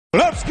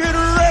Let's get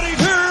ready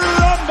to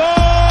rumble!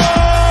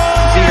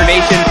 Senior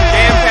Nation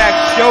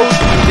jam-packed show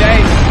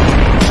today.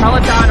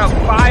 Peloton up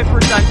 5%.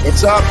 What's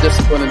up,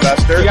 disciplined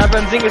investor? We got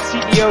Benzinga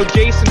CEO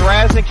Jason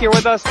Raznick here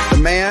with us. The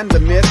man, the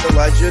myth, the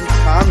legend,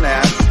 Tom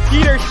Nash.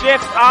 Peter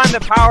Schiff on the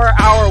Power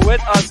Hour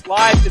with us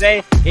live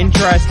today.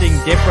 Interesting,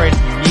 different,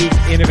 unique,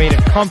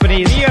 innovative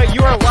companies. Mia,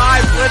 you are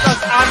live with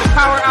us on the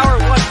Power Hour.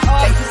 What's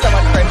up? Thank you so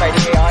much for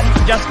inviting me on.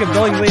 Jessica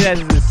Billingsley, that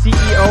is the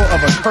CEO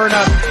of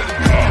Akerna.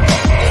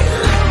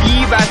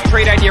 The best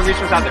trade idea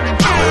resource out there.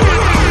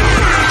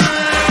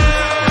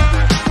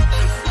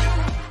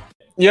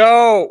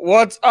 Yo,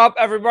 what's up,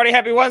 everybody?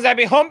 Happy Wednesday,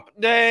 happy hump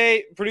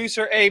day.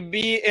 Producer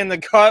AB in the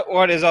cut.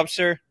 What is up,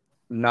 sir?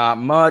 Not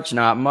much.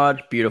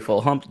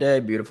 Beautiful hump day,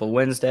 beautiful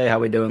Wednesday. How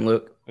we doing,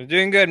 Luke? I'm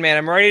doing good, man.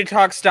 I'm ready to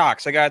talk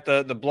stocks. I got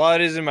the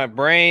blood is in my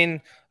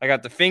brain. I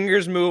got the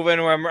fingers moving.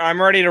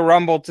 I'm ready to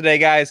rumble today,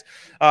 guys.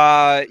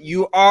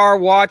 You are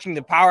watching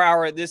the Power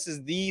Hour. This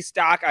is the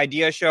Stock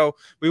Idea Show.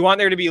 We want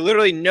there to be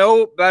literally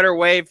no better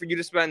way for you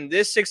to spend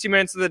this 60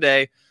 minutes of the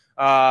day.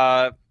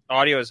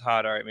 Audio is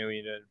hot. All right, maybe we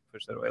need to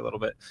push that away a little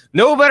bit.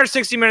 No better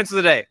 60 minutes of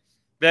the day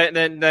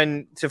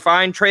than to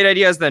find trade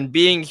ideas than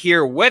being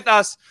here with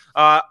us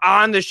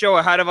on the show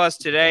ahead of us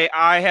today.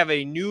 I have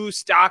a new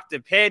stock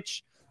to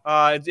pitch.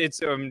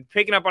 It's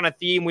picking up on a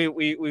theme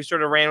we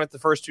sort of ran with the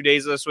first 2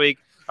 days of this week.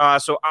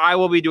 So I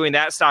will be doing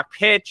that stock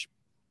pitch.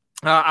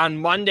 On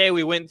Monday,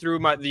 we went through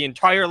the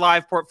entire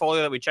live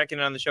portfolio that we check in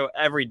on the show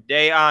every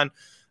day on,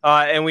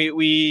 and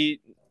we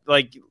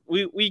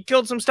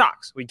killed some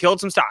stocks.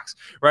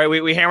 Right?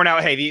 We hammered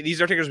out, hey,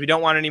 these are tickers we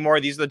don't want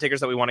anymore. These are the tickers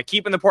that we want to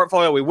keep in the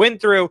portfolio. We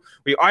went through,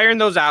 we ironed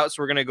those out.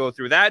 So we're going to go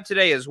through that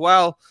today as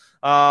well.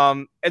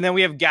 And then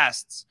we have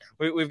guests.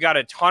 We've got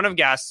a ton of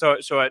guests.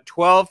 So at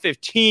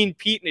 12:15,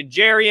 Pete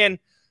Najarian,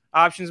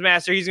 Options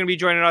Master, he's going to be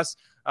joining us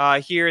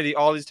here.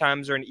 All these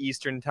times are in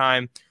Eastern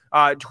time.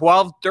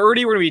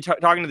 12:30, we're going to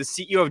be talking to the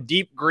CEO of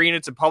Deep Green.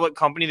 It's a public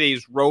company. They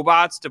use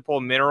robots to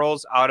pull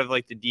minerals out of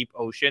like the deep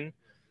ocean.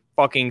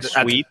 Fucking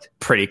sweet. That's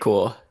pretty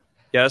cool.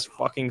 Yes,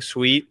 fucking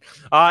sweet.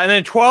 And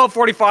then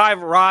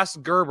 12:45, Ross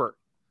Gerber.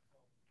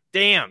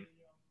 Damn.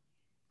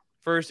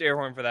 First air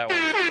horn for that one.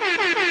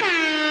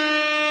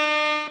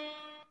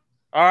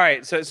 All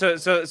right, so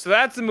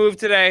that's the move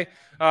today.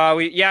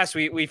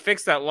 We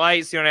fixed that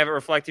light, so you don't have it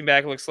reflecting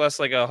back. It looks less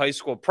like a high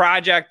school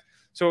project.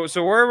 So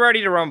we're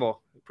ready to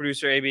rumble,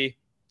 producer AB.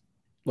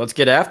 Let's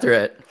get after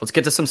it. Let's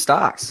get to some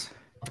stocks.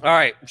 All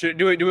right.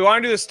 Do we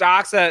want to do the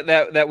stocks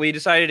that we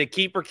decided to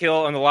keep or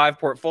kill in the live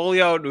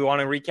portfolio? Do we want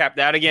to recap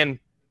that again?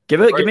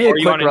 Give me a quick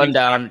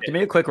rundown. Give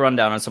me a quick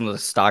rundown on some of the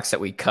stocks that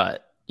we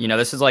cut. You know,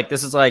 this is like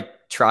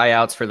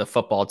tryouts for the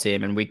football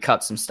team, and we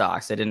cut some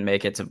stocks. They didn't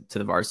make it to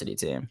the varsity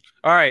team.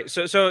 All right.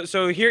 So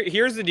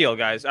here's the deal,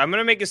 guys. I'm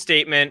gonna make a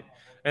statement,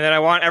 and then I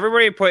want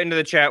everybody to put into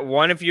the chat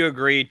 1 if you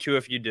agree, 2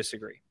 if you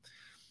disagree.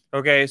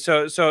 Okay.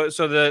 So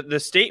the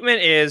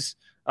statement is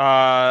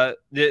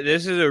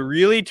this is a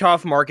really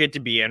tough market to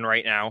be in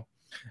right now.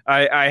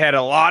 I had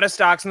a lot of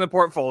stocks in the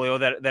portfolio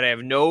that I have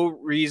no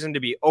reason to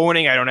be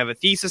owning. I don't have a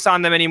thesis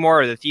on them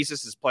anymore. The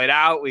thesis is played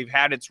out. We've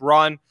had its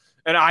run.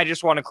 And I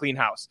just want to clean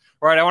house,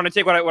 right? I want to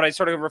take what I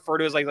sort of refer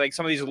to as like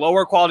some of these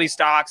lower quality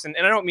stocks, and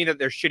I don't mean that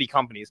they're shitty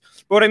companies,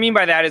 but what I mean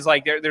by that is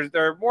like there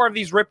are more of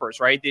these rippers,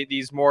 right?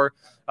 These more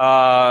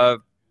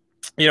stocks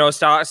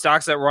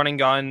that run and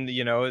gun,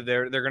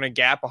 they're going to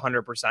gap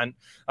 100%.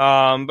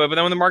 But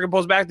then when the market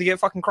pulls back, they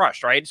get fucking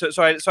crushed, right? So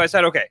I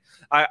said, okay,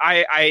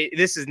 I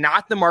this is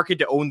not the market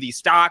to own these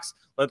stocks.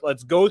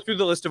 Let's go through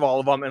the list of all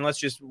of them and let's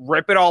just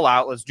rip it all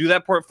out. Let's do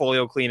that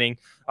portfolio cleaning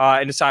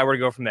and decide where to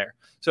go from there.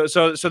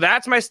 So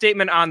that's my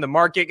statement on the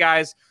market,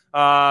 guys.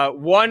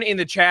 1 in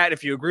the chat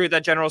if you agree with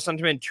that general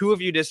sentiment. 2 if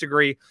you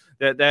disagree.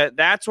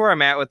 That's where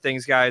I'm at with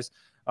things, guys.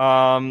 So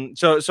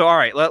all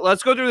right,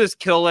 let's go through this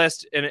kill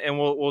list and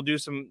we'll do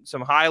some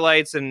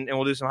highlights and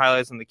we'll do some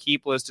highlights on the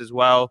keep list as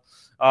well.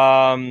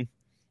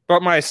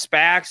 But my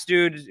SPACs,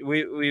 dude,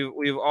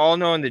 we've all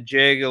known the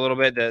jig a little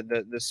bit.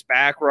 The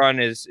SPAC run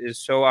is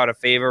so out of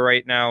favor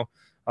right now.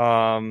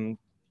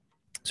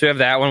 So we have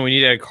that one. We need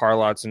to add car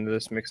lots into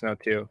this mix now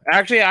too.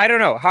 Actually, I don't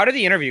know. How did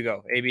the interview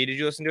go? AB, did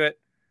you listen to it?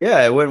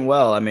 Yeah, it went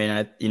well. I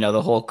mean,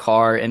 the whole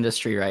car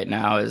industry right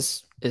now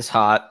is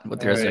hot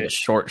with there's a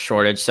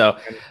shortage. So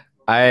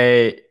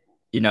we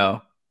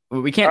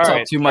can't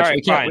talk too much.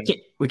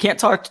 We can't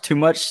talk too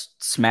much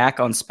smack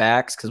on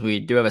SPACs because we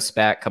do have a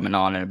SPAC coming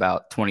on in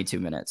about 22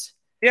 minutes.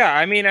 Yeah,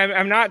 I mean,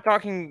 I'm not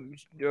talking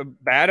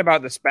bad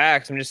about the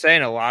SPACs. I'm just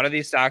saying a lot of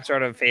these stocks are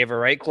out of favor,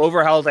 right?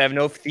 Clover Health, I have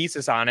no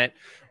thesis on it,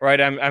 right?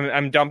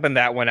 I'm dumping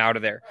that one out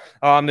of there.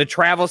 The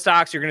travel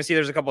stocks, you're going to see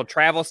there's a couple of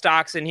travel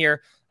stocks in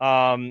here.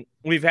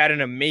 We've had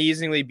an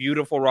amazingly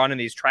beautiful run in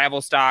these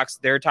travel stocks.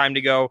 Their time to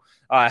go.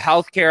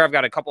 Healthcare, I've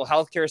got a couple of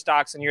healthcare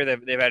stocks in here.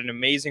 They've had an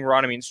amazing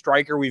run. I mean,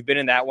 Stryker, we've been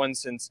in that one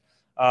since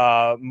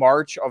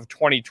March of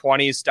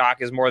 2020.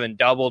 Stock has more than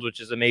doubled, which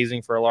is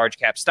amazing for a large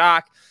cap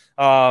stock.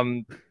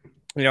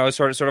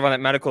 sort of on that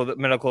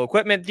medical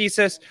equipment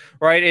thesis,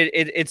 right?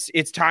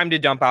 It's time to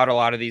dump out a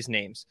lot of these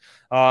names.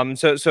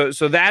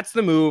 So that's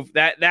the move.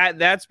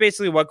 That's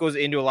basically what goes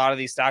into a lot of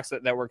these stocks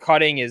that we're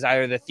cutting is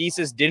either the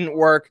thesis didn't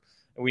work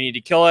and we need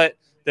to kill it.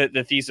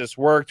 The thesis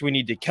worked. We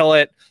need to kill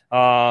it.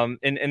 And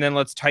then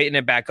let's tighten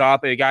it back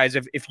up. Hey, guys,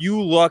 if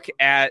you look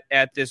at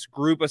this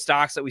group of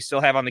stocks that we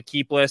still have on the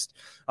keep list,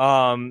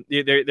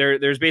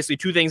 there's basically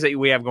two things that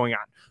we have going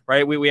on,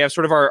 right? We have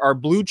sort of our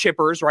blue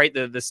chippers, right?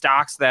 The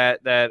stocks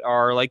that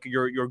are like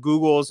your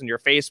Googles and your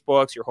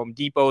Facebooks, your Home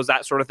Depots,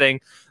 that sort of thing.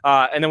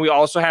 And then we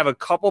also have a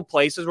couple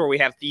places where we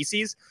have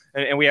theses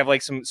and we have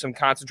like some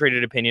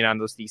concentrated opinion on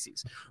those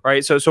theses,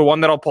 right? So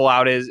one that I'll pull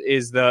out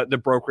is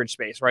the brokerage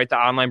space, right? The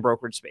online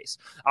brokerage space.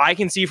 I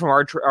can see from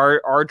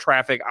our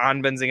traffic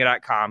on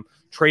Benzinga.com,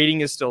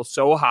 trading is still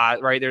so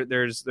hot, right?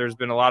 There's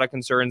been a lot of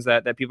concerns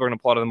that people are going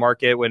to pull out of the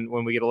market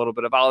when we get a little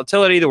bit of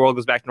volatility, the world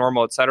goes back to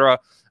normal, etc.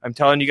 I'm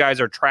telling you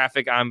guys, our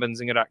traffic on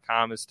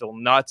Benzinga.com is still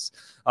nuts.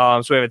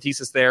 So we have a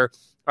thesis there.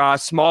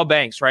 Small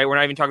banks, right? We're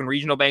not even talking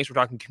regional banks.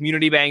 We're talking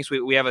community banks.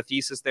 We have a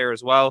thesis there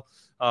as well.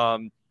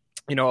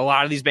 A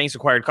lot of these banks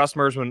acquired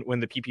customers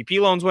when the PPP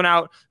loans went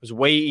out. It was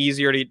way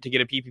easier to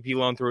get a PPP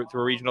loan through a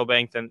regional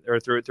bank or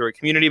through a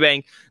community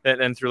bank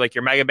than through like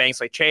your mega banks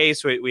like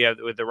Chase. We have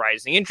with the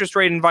rising interest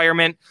rate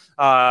environment.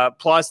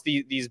 Plus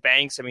these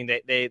banks, I mean,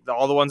 they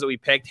all the ones that we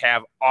picked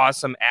have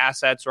awesome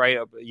assets, right?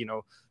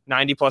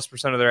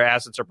 90+% of their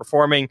assets are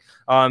performing.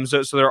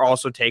 So they're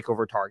also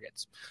takeover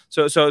targets.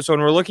 So when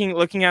we're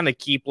looking on the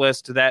keep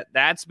list,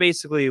 that's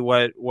basically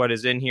what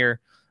is in here.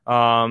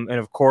 And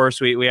of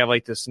course we have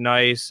like this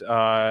nice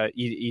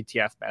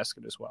ETF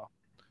basket as well.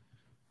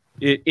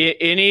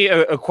 Any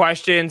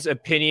questions,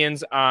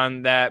 opinions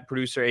on that,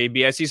 producer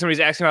AB? I see somebody's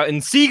asking about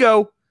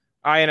Inseego,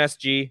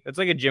 INSG. That's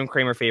like a Jim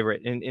Cramer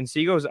favorite. And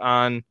Inseego's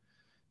on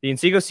the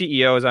Inseego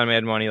CEO is on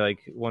Mad Money like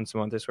once a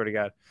month. I swear to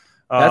God.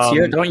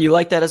 Don't you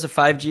like that as a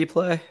 5G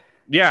play?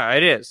 Yeah,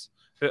 it is.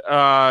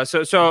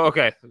 So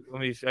okay. I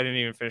didn't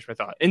even finish my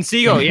thought.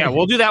 Inseego, yeah,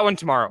 we'll do that one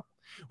tomorrow.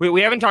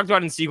 We haven't talked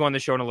about Inseego on the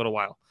show in a little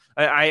while.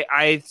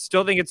 I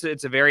still think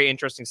it's a very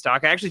interesting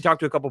stock. I actually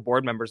talked to a couple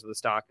board members of the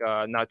stock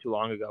not too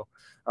long ago.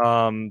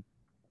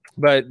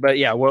 But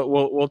yeah,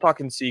 we'll talk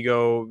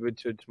Inseego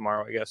to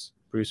tomorrow, I guess.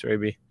 Bruce or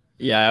AB.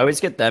 Yeah, I always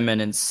get them and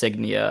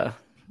Insignia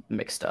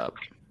mixed up.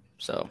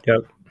 So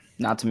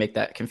not to make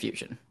that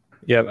confusion.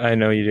 Yep, I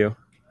know you do.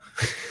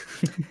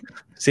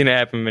 Seen it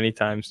happen many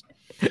times.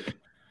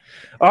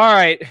 All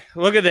right,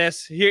 look at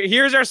this.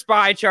 Here's our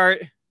SPY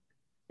chart.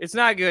 It's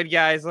not good,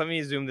 guys. Let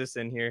me zoom this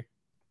in here.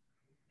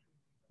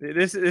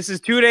 This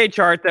is 2-day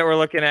chart that we're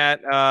looking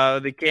at.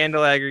 The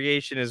candle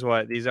aggregation is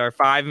what? These are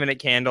 5-minute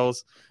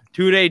candles.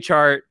 2-day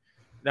chart.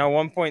 Now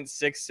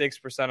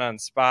 1.66% on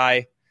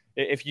SPY.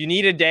 If you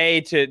need a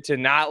day to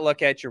not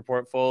look at your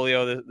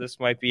portfolio, this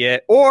might be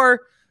it.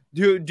 Or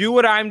do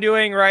what I'm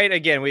doing, right?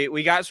 Again,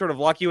 we got sort of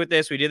lucky with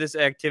this. We did this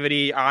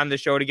activity on the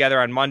show together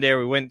on Monday.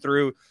 We went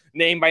through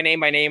name by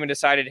name and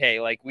decided, hey,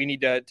 like we need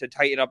to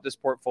tighten up this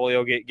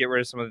portfolio, get rid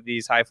of some of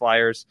these high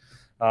flyers.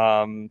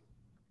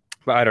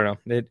 But I don't know.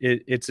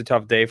 It's a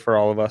tough day for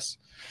all of us.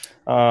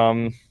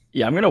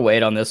 Yeah, I'm going to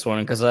wait on this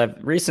one because I've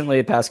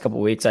recently, the past couple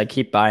of weeks, I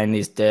keep buying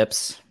these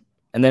dips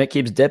and then it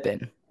keeps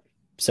dipping.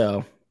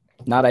 So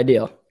not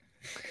ideal.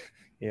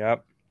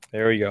 Yep.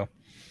 There we go.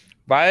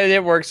 But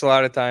it works a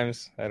lot of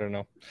times. I don't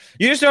know.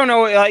 You just don't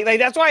know. Like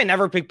that's why I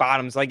never pick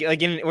bottoms.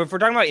 If we're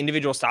talking about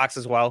individual stocks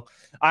as well,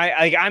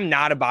 I'm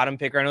not a bottom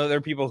picker. I know there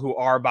are people who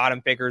are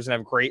bottom pickers and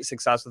have great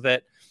success with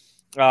it.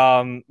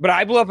 But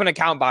I blew up an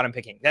account bottom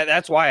picking.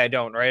 That's why I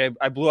don't, right?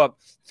 I blew up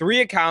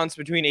 3 accounts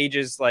between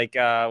ages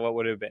what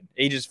would it have been?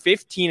 Ages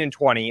 15 and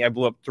 20. I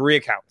blew up 3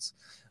 accounts.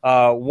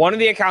 One of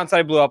the accounts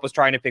I blew up was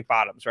trying to pick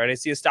bottoms, right? I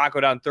see a stock go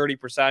down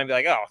 30% and be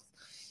like, oh,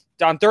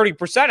 down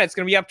 30%, it's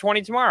going to be up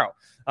 20 tomorrow.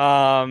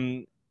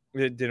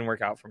 It didn't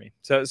work out for me.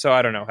 So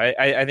I don't know.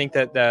 I think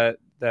that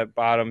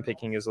bottom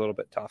picking is a little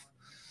bit tough.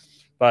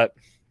 But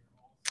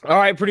all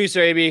right,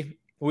 producer AB,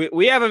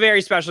 we have a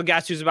very special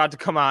guest who's about to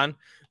come on.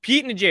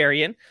 Pete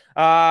Najarian.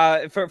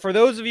 For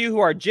those of you who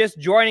are just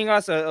joining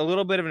us, a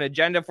little bit of an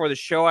agenda for the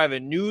show. I have a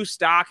new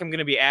stock I'm going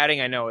to be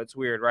adding. I know it's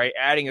weird, right?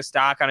 Adding a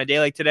stock on a day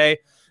like today.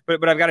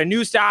 But I've got a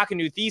new stock, a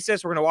new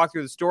thesis. We're going to walk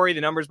through the story,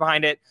 the numbers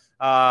behind it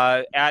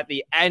at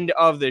the end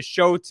of the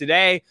show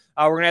today.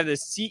 We're going to have the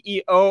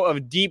CEO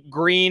of Deep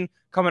Green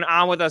coming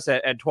on with us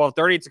at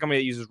 12:30. It's a company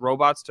that uses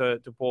robots to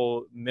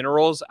pull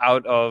minerals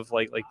out of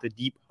like the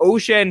deep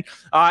ocean.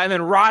 And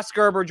then Ross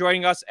Gerber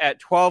joining us at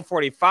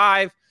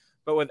 12:45.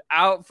 But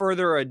without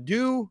further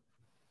ado,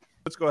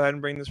 let's go ahead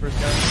and bring this first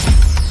guy.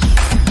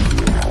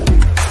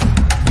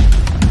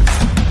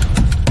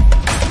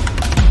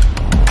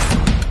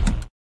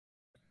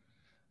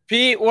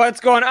 Pete, what's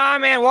going on,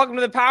 man? Welcome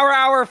to the Power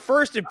Hour.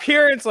 First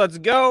appearance. Let's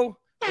go.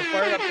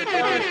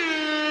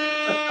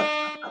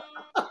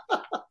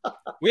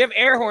 We have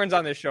air horns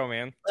on this show,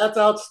 man. That's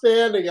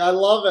outstanding. I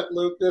love it,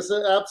 Luke. This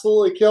is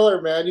absolutely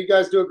killer, man. You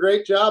guys do a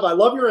great job. I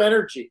love your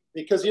energy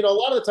because, a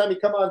lot of the time you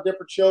come on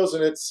different shows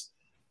and it's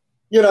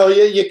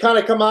you kind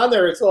of come on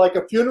there. It's like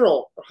a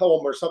funeral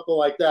home or something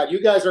like that.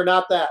 You guys are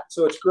not that,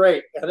 so it's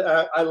great, and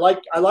I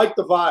like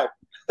the vibe.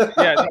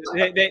 Yeah,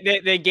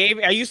 they gave.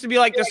 I used to be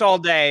like this all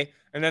day,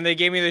 and then they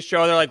gave me this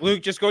show. They're like,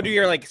 Luke, just go do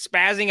your like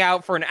spazzing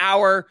out for an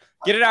hour,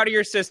 get it out of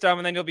your system,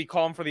 and then you'll be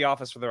calm for the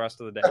office for the rest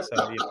of the day.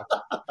 So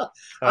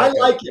I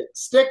like it.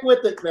 Stick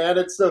with it, man.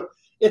 It's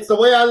the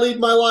way I lead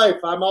my life.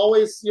 I'm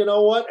always,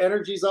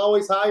 energy's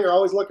always high. You're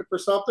always looking for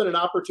something, and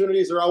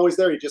opportunities are always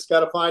there. You just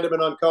got to find them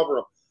and uncover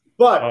them.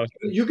 But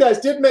you guys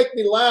did make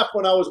me laugh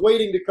when I was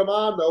waiting to come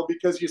on, though,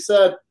 because you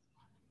said,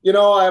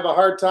 I have a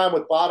hard time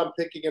with bottom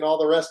picking and all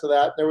the rest of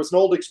that. There was an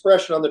old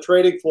expression on the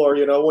trading floor,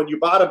 when you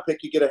bottom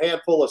pick, you get a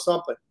handful of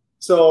something.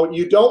 So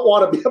you don't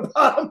want to be a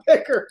bottom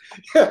picker.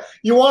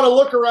 You want to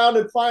look around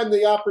and find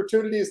the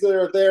opportunities that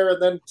are there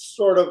and then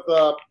sort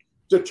of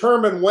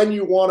determine when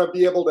you want to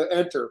be able to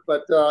enter.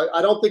 But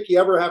I don't think you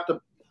ever have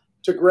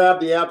to grab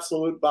the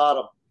absolute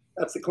bottom.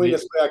 That's the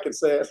cleanest way I can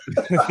say it.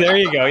 There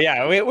you go.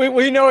 Yeah,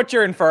 we know what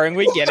you're inferring.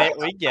 We get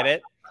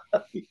it.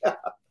 Yeah.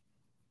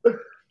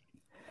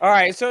 All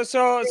right. So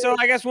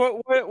I guess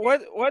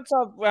what's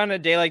up on a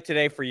day like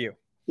today for you?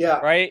 Yeah.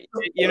 Right.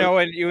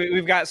 And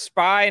we've got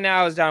SPY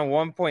now is down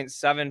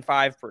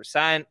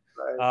 1.75%.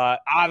 Right.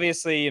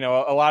 Obviously, a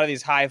lot of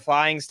these high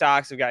flying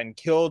stocks have gotten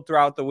killed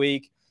throughout the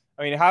week.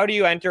 I mean, how do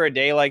you enter a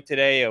day like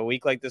today, a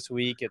week like this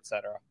week, et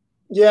cetera?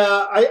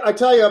 Yeah, I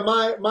tell you,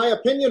 my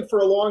opinion for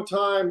a long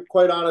time,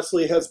 quite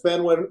honestly, has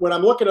been when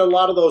I'm looking at a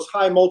lot of those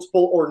high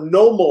multiple or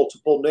no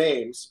multiple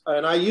names,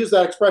 and I use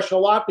that expression a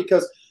lot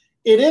because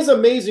it is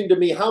amazing to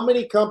me how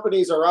many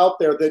companies are out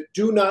there that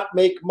do not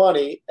make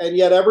money, and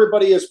yet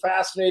everybody is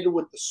fascinated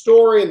with the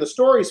story, and the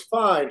story's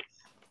fine,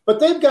 but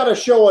they've got to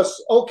show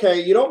us,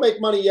 okay, you don't make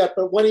money yet,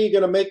 but when are you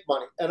going to make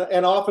money?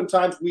 And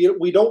oftentimes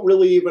we don't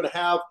really even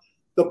have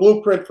the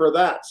blueprint for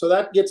that. So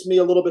that gets me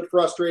a little bit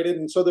frustrated.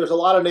 And so there's a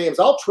lot of names.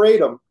 I'll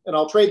trade them and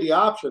I'll trade the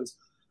options,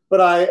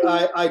 but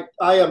I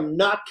am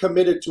not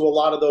committed to a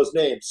lot of those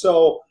names.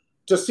 So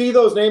to see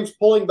those names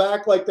pulling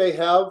back like they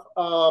have,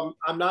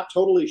 I'm not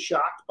totally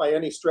shocked by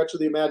any stretch of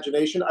the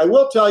imagination. I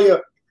will tell you,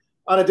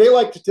 on a day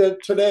like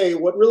today,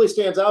 what really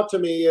stands out to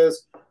me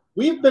is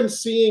we've been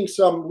seeing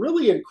some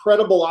really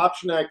incredible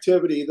option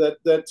activity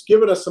that's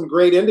given us some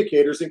great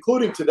indicators,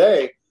 including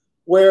today,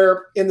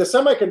 where in the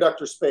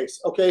semiconductor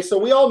space, okay, so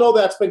we all know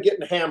that's been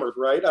getting hammered,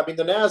 right? I mean,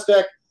 the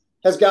NASDAQ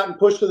has gotten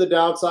pushed to the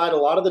downside. A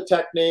lot of the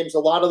tech names, a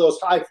lot of those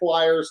high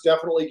flyers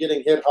definitely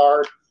getting hit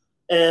hard,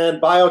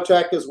 and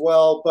biotech as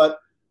well. But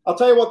I'll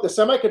tell you what, the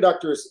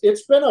semiconductors,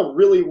 it's been a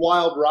really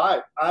wild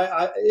ride.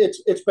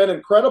 It's been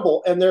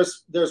incredible. And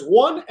there's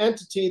one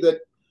entity that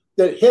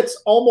hits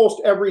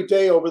almost every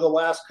day over the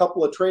last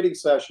couple of trading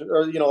sessions,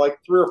 or, like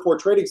 3 or 4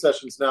 trading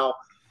sessions now.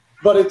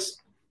 But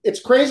it's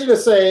crazy to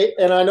say,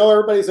 and I know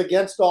everybody's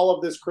against all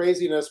of this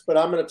craziness, but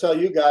I'm going to tell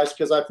you guys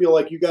because I feel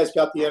like you guys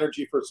got the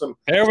energy for some.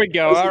 There we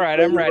go. All right,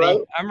 I'm ready. Right?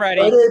 I'm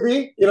ready. Right,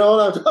 AB?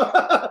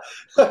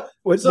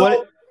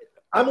 What?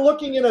 I'm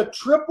looking in a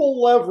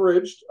triple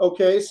leveraged,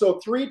 okay, so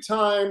 3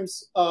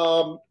 times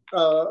of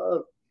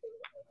the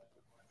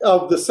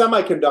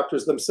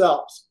semiconductors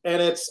themselves,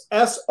 and it's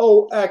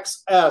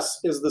SOXS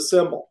is the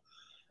symbol.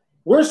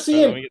 We're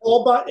seeing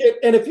all by it,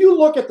 and if you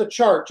look at the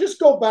chart, just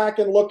go back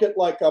and look at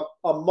like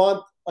a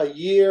month, a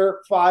year,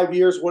 5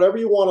 years, whatever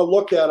you want to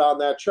look at on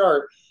that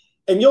chart,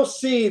 and you'll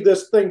see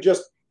this thing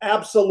just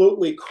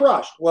absolutely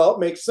crushed. Well, it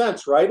makes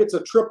sense, right? It's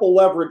a triple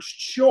leveraged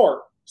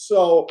short.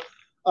 So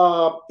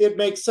it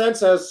makes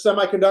sense as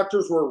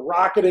semiconductors were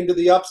rocketing to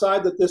the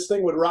upside that this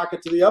thing would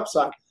rocket to the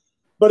upside.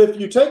 But if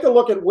you take a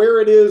look at where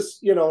it is,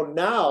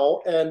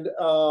 now, and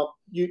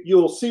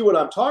you'll see what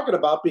I'm talking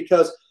about,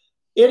 because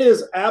it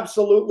is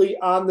absolutely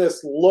on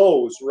this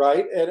lows,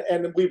 right?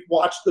 And we've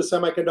watched the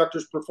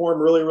semiconductors perform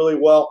really, really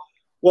well.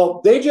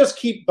 Well, they just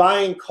keep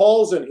buying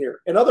calls in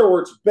here. In other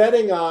words,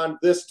 betting on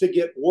this to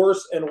get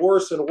worse and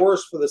worse and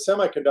worse for the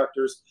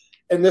semiconductors.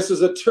 And this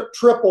is a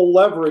triple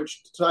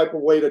leveraged type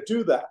of way to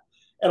do that.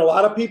 And a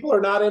lot of people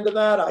are not into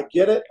that. I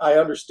get it. I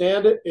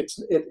understand it.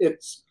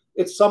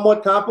 It's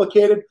somewhat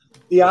complicated.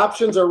 The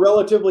options are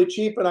relatively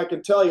cheap. And I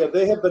can tell you,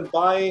 they have been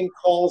buying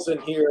calls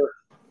in here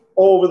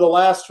over the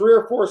last 3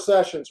 or 4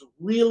 sessions,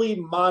 really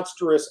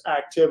monstrous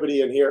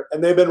activity in here,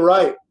 and they've been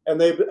right.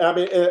 And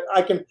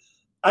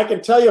I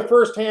can tell you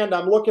firsthand,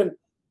 I'm looking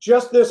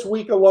just this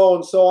week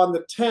alone. So on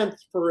the 10th,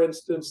 for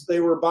instance, they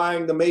were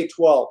buying the May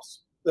 12s.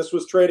 This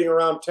was trading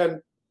around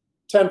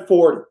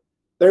 1040.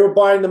 They were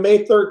buying the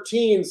May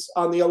 13s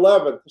on the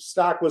 11th. The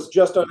stock was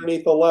just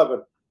underneath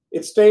 11.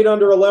 It stayed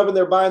under 11.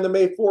 They're buying the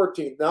May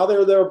 14th. Now they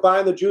were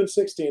buying the June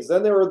 16th.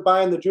 Then they were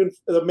buying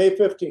the May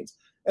 15th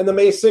and the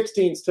May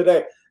 16th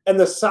today. And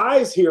the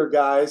size here,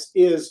 guys,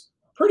 is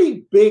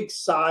pretty big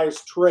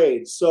size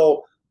trades.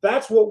 So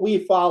that's what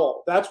we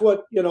follow. That's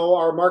what,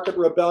 our market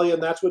rebellion,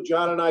 that's what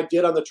John and I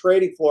did on the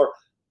trading floor.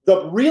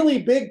 The really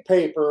big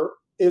paper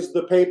is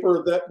the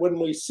paper that when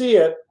we see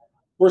it,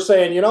 we're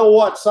saying, you know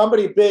what,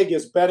 somebody big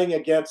is betting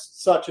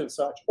against such and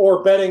such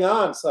or betting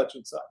on such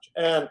and such.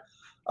 And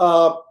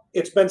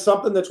It's been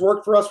something that's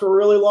worked for us for a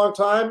really long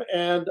time.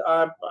 And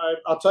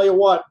I'll tell you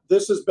what,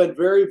 this has been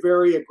very,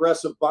 very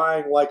aggressive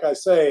buying, like I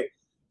say,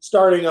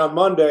 starting on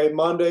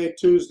Monday,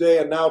 Tuesday,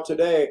 and now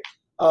today.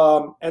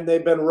 And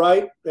they've been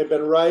right,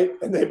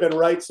 and they've been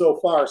right so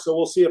far. So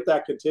we'll see if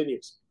that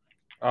continues.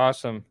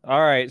 Awesome.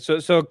 All right.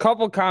 So a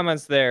couple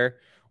comments there.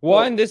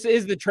 One, this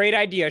is the Trade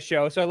Idea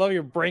Show, so I love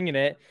you're bringing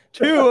it.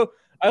 Two,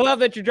 I love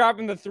that you're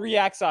dropping the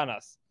 3X on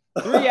us.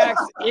 3X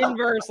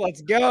inverse,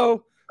 let's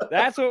go.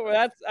 That's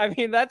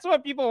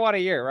what people want to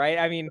hear, right?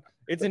 I mean,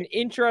 it's an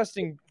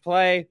interesting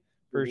play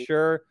for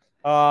sure.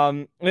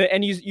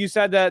 And you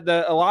said that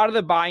a lot of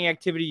the buying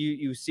activity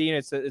you've seen,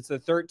 it's a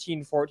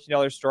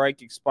 $13-14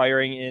 strike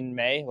expiring in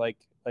May, like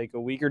a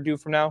week or two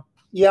from now.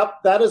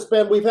 Yep, that has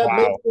been. We've had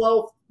May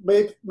 12th,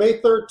 May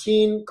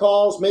 13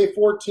 calls, May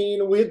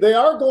 14. They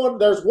are going.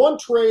 There's one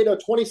trade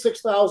of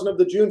 26,000 of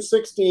the June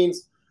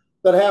 16s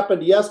that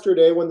happened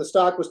yesterday when the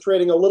stock was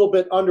trading a little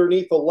bit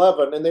underneath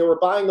 11, and they were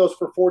buying those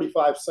for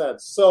 45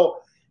 cents. So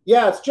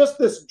yeah, it's just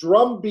this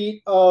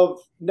drumbeat of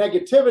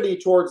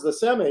negativity towards the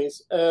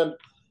semis, and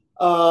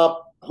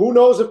who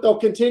knows if they'll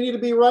continue to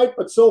be right.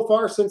 But so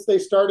far, since they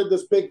started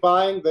this big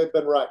buying, they've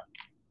been right.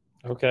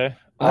 Okay.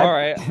 All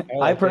right.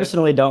 I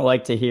personally don't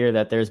like to hear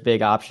that there's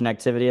big option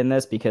activity in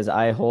this because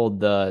I hold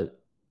the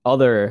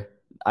other.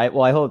 I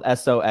hold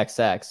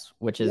SOXX,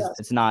 which is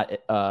it's not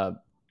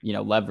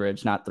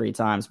leverage, not 3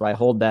 times, but I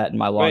hold that in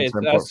my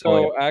long-term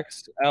portfolio.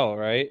 SOXL,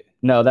 right?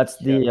 No, that's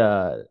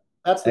the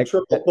that's the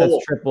triple bull.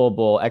 That's triple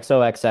bull.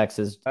 XOXX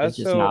is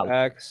just not.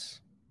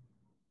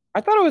 I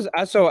thought it was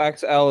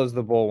SOXL is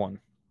the bull one.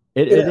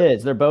 It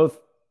is. They're both.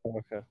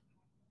 Okay.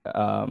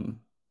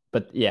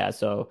 But yeah,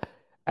 so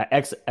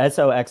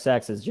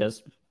SOXX is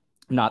just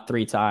not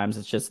 3 times.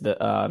 It's just the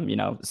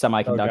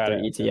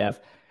semiconductor ETF.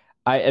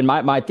 And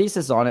my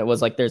thesis on it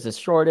was like, there's a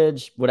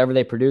shortage. Whatever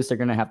they produce, they're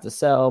going to have to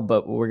sell,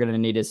 but we're going to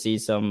need to see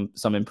some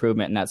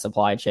improvement in that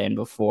supply chain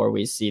before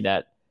we see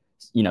that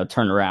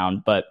turn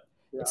around. But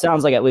it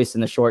sounds like at least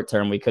in the short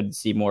term, we could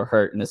see more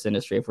hurt in this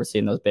industry if we're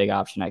seeing those big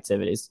option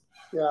activities.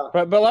 Yeah.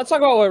 But let's talk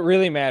about what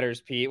really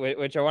matters, Pete,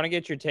 which I want to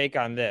get your take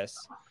on this.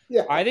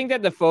 Yeah. I think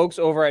that the folks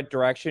over at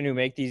Direction who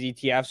make these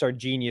ETFs are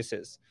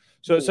geniuses.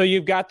 So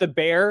you've got the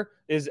bear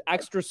is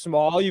extra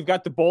small. You've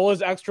got the bull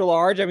is extra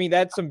large. I mean,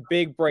 that's some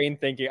big brain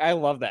thinking. I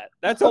love that.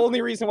 That's the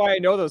only reason why I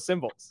know those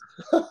symbols.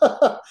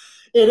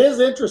 It is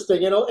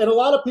interesting, and a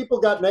lot of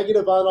people got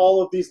negative on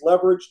all of these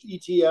leveraged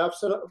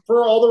ETFs, and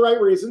for all the right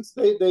reasons.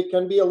 They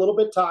can be a little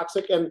bit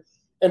toxic, and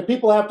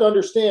people have to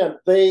understand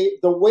the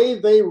way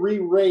they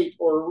re-rate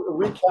or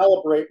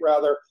recalibrate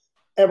rather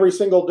every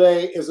single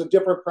day is a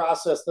different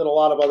process than a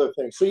lot of other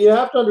things. So you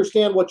have to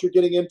understand what you're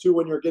getting into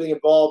when you're getting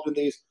involved in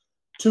these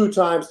 2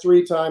 times,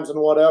 3 times, and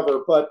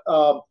whatever. But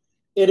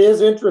it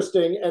is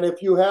interesting, and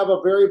if you have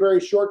a very, very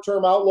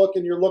short-term outlook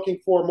and you're looking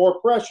for more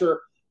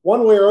pressure,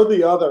 one way or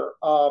the other,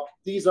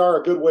 these are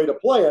a good way to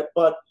play it.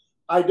 But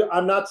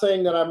I'm not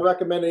saying that I'm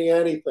recommending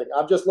anything.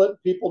 I'm just letting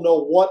people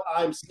know what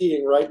I'm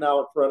seeing right now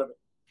in front of me.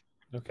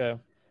 Okay.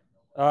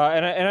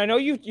 And I know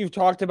you've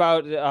talked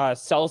about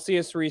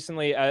Celsius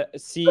recently,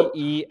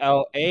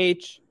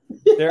 CELH.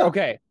 There.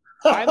 Okay.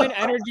 I'm an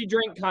energy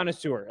drink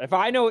connoisseur. If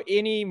I know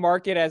any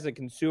market as a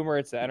consumer,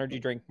 it's the energy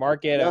drink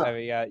market. Yeah.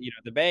 I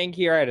got the bank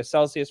here. I had a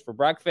Celsius for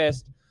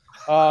breakfast.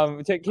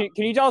 Can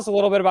you tell us a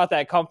little bit about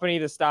that company,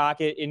 the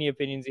stock, any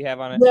opinions you have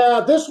on it?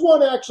 Yeah, this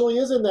one actually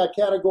is in that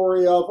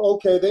category of,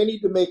 okay, they need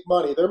to make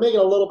money. They're making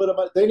a little bit of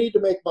money. They need to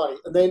make money.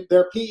 And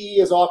their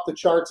PE is off the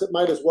charts. It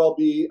might as well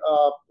be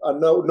a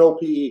no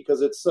PE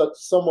because it's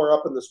somewhere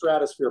up in the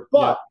stratosphere.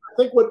 But I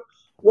think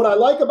what I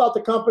like about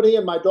the company,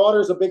 and my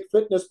daughter's a big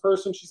fitness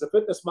person. She's a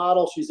fitness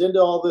model. She's into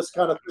all this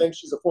kind of thing.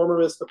 She's a former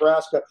Miss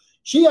Nebraska.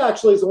 She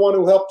actually is the one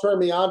who helped turn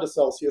me on to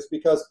Celsius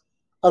because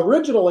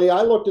originally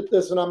I looked at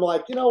this and I'm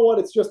like, you know what?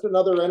 It's just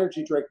another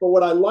energy drink. But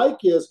what I like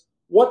is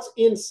what's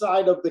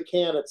inside of the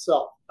can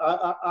itself.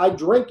 I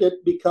drink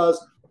it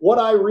because what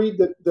I read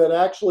that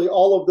actually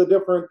all of the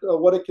different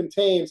what it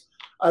contains,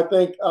 I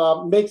think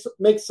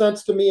makes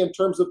sense to me in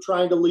terms of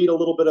trying to lead a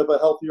little bit of a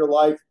healthier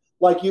life.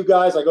 Like you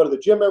guys, I go to the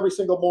gym every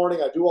single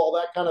morning. I do all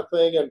that kind of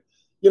thing. And,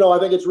 I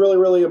think it's really,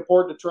 really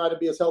important to try to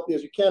be as healthy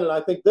as you can. And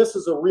I think this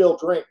is a real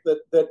drink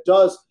that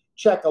does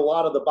check a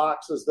lot of the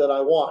boxes that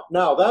I want.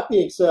 Now, that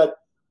being said,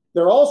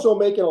 they're also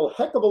making a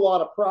heck of a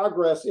lot of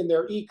progress in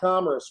their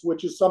e-commerce,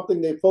 which is something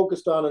they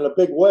focused on in a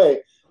big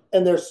way.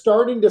 And they're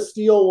starting to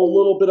steal a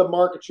little bit of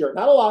market share.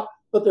 Not a lot,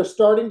 but they're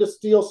starting to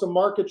steal some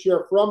market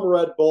share from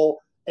Red Bull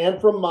and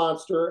from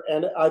Monster.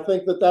 And I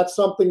think that's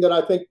something that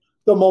I think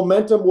the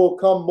momentum will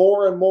come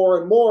more and more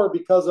and more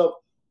because of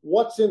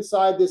what's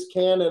inside this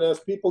can. And as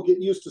people get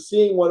used to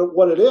seeing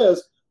what it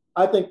is,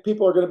 I think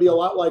people are going to be a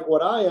lot like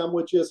what I am,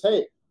 which is,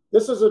 hey,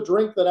 this is a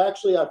drink that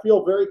actually I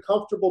feel very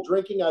comfortable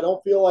drinking. I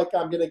don't feel like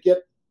I'm going to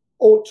get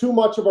too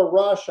much of a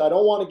rush. I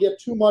don't want to get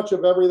too much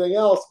of everything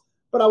else,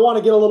 but I want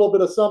to get a little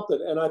bit of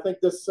something. And I think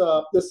this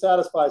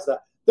satisfies that.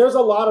 There's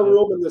a lot of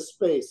room in this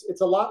space.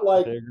 It's a lot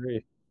like, I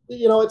agree.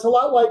 It's a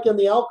lot like in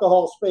the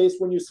alcohol space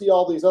when you see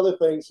all these other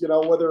things,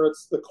 whether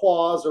it's the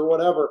claws or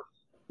whatever.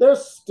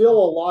 there's still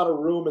a lot of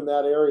room in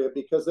that area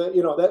because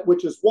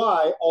which is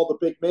why all the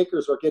big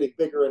makers are getting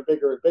bigger and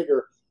bigger and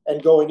bigger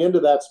and going into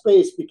that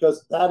space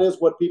because that is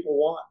what people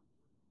want.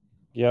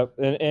 Yep.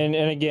 And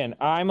again,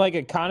 I'm like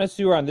a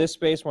connoisseur on this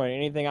space more than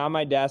anything on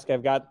my desk.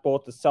 I've got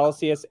both the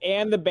Celsius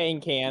and the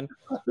Bang can.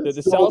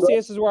 The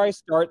Celsius is where I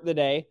start the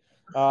day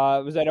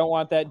because I don't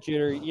want that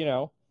jitter,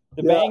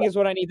 The Bang is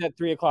what I need that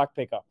 3 o'clock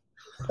pickup.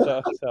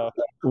 So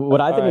what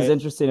I think is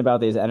interesting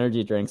about these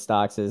energy drink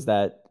stocks is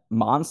that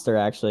Monster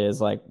actually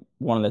is like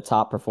one of the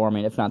top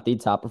performing, if not the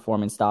top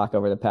performing stock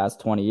over the past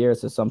 20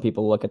 years. So some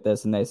people look at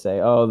this and they say,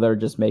 oh, they're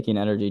just making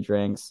energy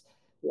drinks,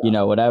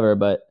 whatever.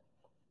 But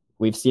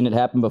we've seen it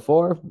happen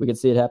before. We could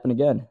see it happen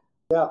again.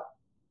 Yeah.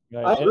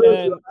 I agree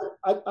with you.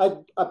 I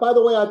by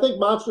the way, I think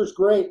Monster's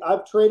great.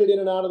 I've traded in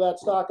and out of that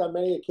stock on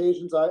many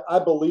occasions. I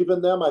believe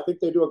in them. I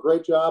think they do a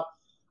great job.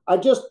 I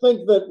just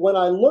think that when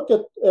I look at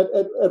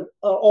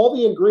all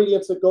the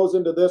ingredients that goes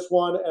into this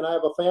one, and I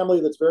have a family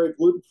that's very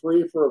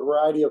gluten-free for a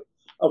variety of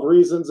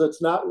reasons.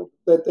 It's not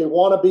that they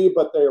want to be,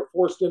 but they are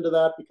forced into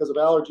that because of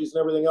allergies and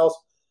everything else.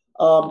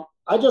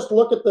 I just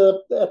look at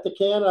the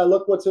can and I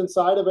look what's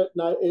inside of it,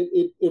 and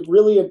it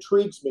really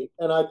intrigues me,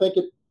 and I think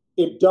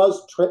it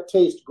does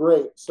taste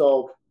great.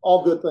 So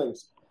all good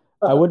things.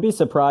 I would be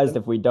surprised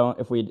if we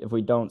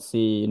don't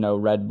see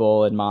Red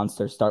Bull and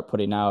Monster start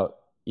putting out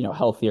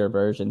healthier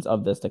versions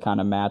of this to kind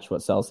of match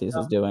what Celsius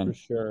is doing. For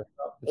sure.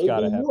 AB,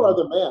 you are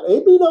the man.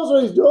 AB knows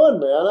what he's doing,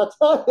 man.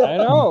 I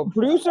know.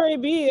 Producer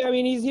AB, I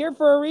mean, he's here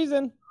for a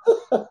reason.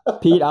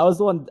 Pete, I was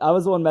the one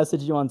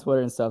messaging you on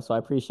Twitter and stuff, so I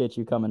appreciate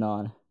you coming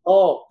on.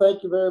 Oh,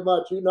 thank you very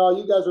much. You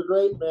guys are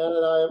great, man,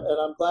 and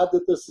I'm glad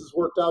that this has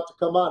worked out to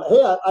come on.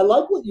 Hey, I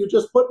like what you're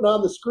just putting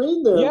on the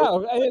screen there. Yeah,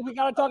 we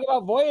got to talk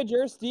about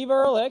Voyager. Steve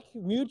Ehrlich,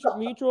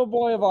 mutual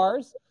boy of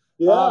ours.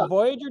 Yeah,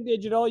 Voyager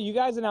Digital, you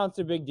guys announced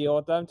a big deal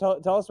with them.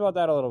 Tell us about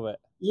that a little bit.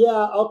 Yeah,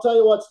 I'll tell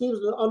you what, Steve's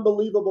an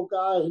unbelievable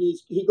guy, and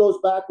he goes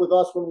back with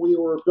us when we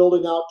were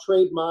building out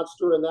Trade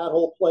Monster and that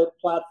whole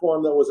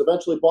platform that was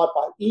eventually bought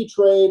by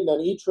E-Trade, and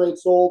then E-Trade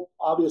sold,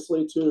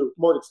 obviously, to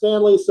Morgan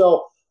Stanley.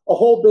 So a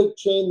whole big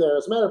chain there.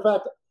 As a matter of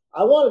fact,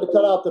 I wanted to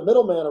cut out the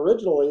middleman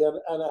originally, and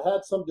I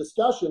had some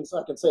discussions.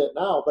 I can say it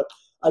now, but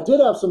I did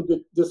have some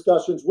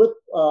discussions with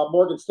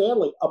Morgan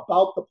Stanley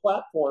about the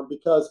platform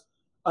because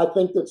I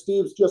think that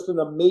Steve's just an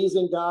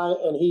amazing guy,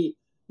 and he,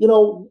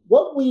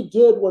 what we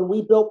did when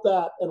we built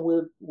that, and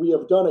we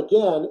have done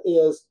again,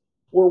 is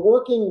we're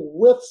working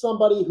with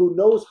somebody who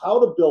knows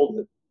how to build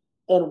it,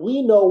 and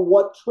we know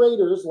what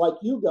traders like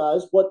you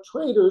guys, what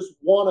traders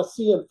want to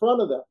see in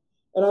front of them,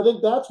 and I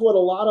think that's what a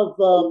lot of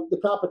the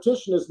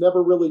competition has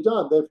never really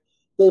done.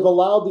 They've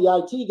allowed the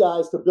IT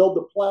guys to build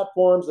the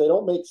platforms. They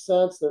don't make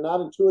sense. They're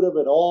not intuitive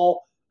at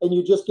all, and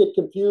you just get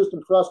confused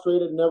and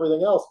frustrated and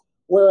everything else.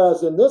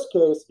 Whereas in this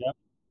case,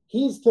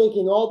 he's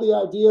taking all the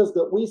ideas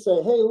that we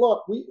say, hey,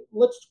 look,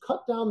 let's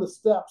cut down the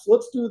steps.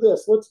 Let's do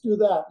this. Let's do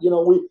that.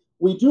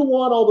 We do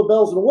want all the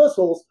bells and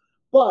whistles,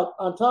 but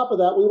on top of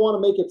that, we want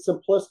to make it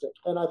simplistic.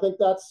 And I think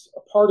that's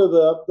a part of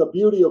the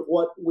beauty of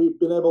what we've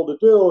been able to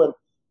do. And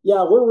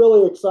yeah, we're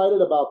really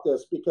excited about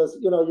this because,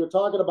 you're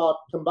talking about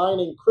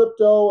combining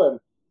crypto and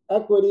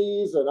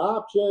equities and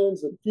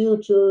options and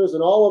futures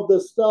and all of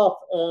this stuff.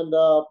 And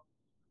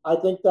I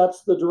think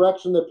that's the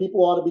direction that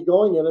people ought to be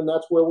going in, and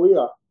that's where we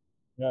are.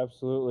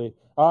 Absolutely.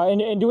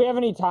 And do we have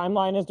any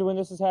timeline as to when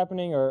this is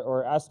happening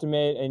or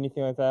estimate,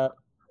 anything like that?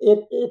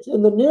 It's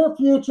in the near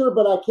future,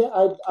 but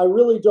I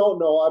really don't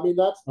know. I mean,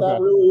 that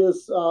really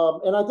is,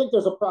 and I think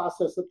there's a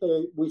process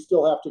that we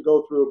still have to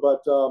go through,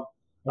 but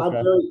I'm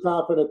very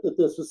confident that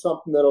this is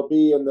something that'll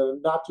be in the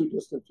not too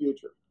distant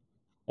future.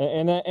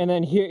 And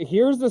then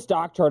here's the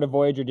stock chart of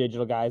Voyager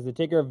Digital, guys. The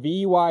ticker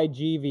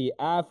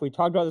VYGVF. We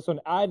talked about this one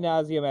ad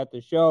nauseum at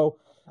the show.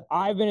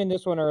 I've been in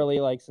this one early,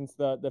 like since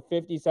the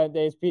 50-cent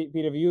days. Pete,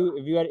 have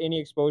you had any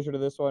exposure to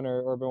this one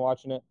or been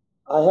watching it?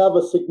 I have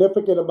a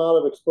significant amount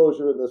of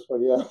exposure in this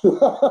one, yeah.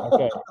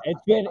 Okay,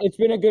 it's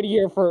been a good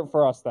year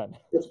for us then.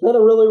 It's been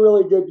a really,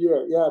 really good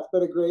year. Yeah, it's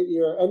been a great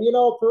year, and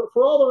for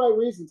all the right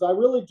reasons. I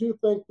really do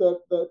think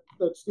that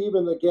Steve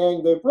and the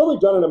gang, they've really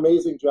done an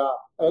amazing job,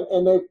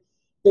 and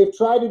they've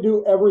tried to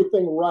do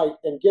everything right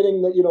and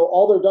getting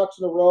all their ducks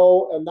in a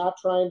row and not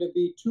trying to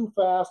be too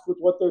fast with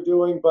what they're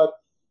doing, but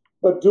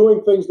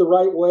doing things the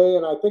right way,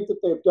 and I think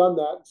that they've done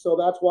that. So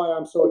that's why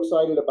I'm so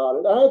excited about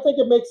it. And I think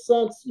it makes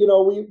sense.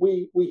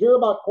 We hear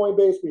about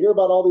Coinbase, we hear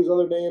about all these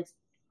other names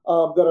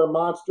that are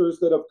monsters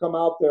that have come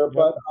out there,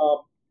 but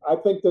I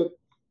think that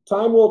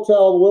time will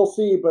tell. We'll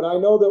see. But I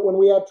know that when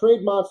we had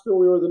Trade Monster,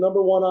 we were the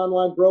number one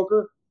online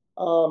broker.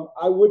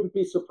 I wouldn't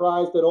be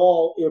surprised at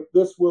all if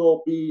this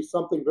will be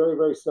something very,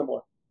 very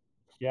similar.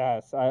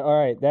 Yes. All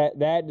right.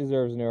 That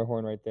deserves an air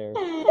horn right there.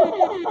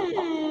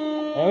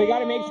 And we got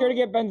to make sure to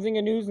get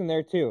Benzinga News in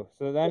there too.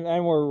 So then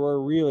we're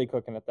really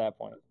cooking at that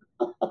point.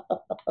 All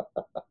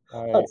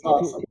right. That's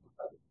awesome.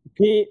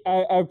 Pete,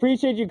 I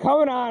appreciate you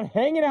coming on,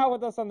 hanging out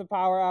with us on the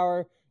Power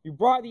Hour. You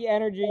brought the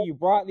energy, you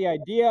brought the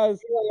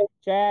ideas.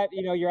 Chat,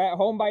 you're at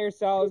home by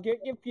yourselves. Give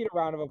Pete a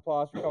round of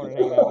applause for coming and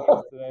hanging out with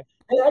us today.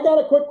 Hey, I got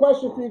a quick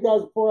question for you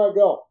guys before I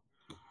go.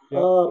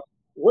 Yep.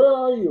 Where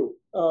are you?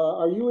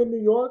 Are you in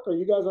New York? Are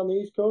you guys on the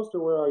East Coast, or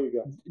where are you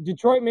guys?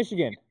 Detroit,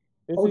 Michigan.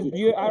 This is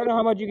I don't know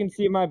how much you can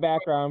see in my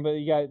background, but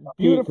you got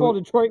beautiful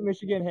Detroit,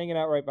 Michigan hanging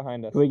out right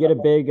behind us. Can we get a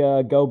big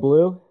Go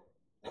Blue?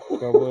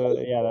 Go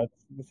Blue. Yeah,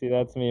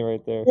 that's me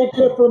right there. Big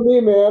hit from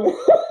me, man.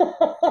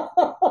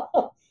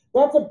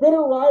 That's a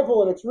bitter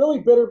rival, and it's really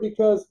bitter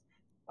because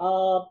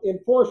in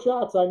 4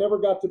 shots I never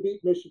got to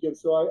beat Michigan,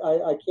 so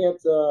I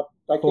can't.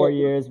 4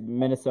 years,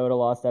 Minnesota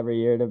lost every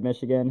year to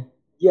Michigan.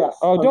 Yes.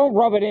 Oh, don't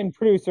rub it in,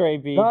 producer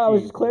AB. No, I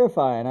was just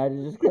clarifying. No,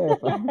 he's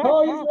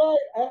right.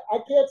 I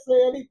can't say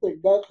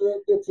anything.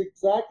 It's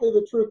exactly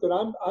the truth. And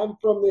I'm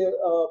from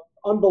the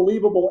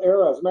unbelievable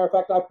era. As a matter of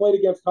fact, I played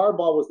against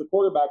Harbaugh, was the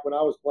quarterback when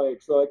I was playing.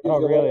 So it gives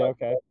you really?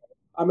 Okay.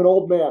 I'm an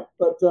old man,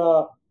 but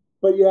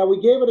yeah, we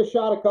gave it a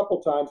shot a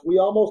couple times. We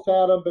almost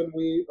had them, and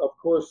we of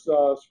course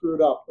screwed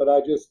up. But I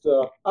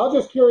was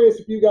just curious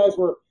if you guys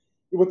were.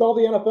 With all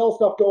the NFL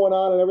stuff going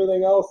on and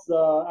everything else,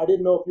 I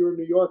didn't know if you were in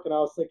New York, and I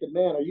was thinking,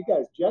 man, are you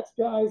guys Jets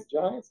guys,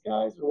 Giants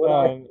guys, or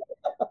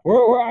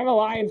what? I'm a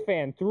Lions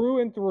fan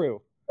through and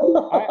through.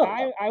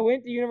 I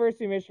went to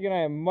University of Michigan. I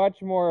am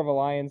much more of a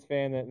Lions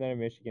fan than a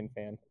Michigan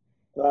fan.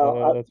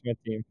 That's my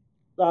team.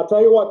 I'll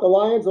tell you what, the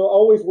Lions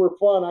always were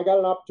fun. I got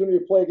an opportunity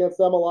to play against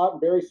them a lot, and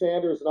Barry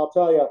Sanders, and I'll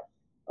tell you,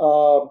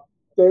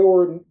 they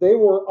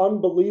were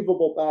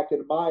unbelievable back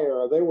in my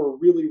era. They were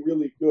really,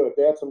 really good.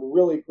 They had some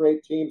really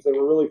great teams. They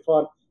were really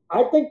fun.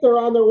 I think they're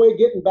on their way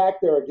getting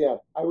back there again.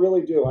 I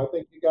really do. I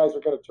think you guys are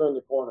going to turn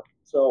the corner.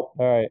 So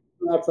all right,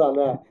 that's on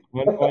that.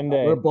 One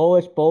day. We're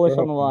bullish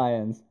on the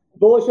Lions.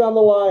 Bullish on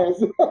the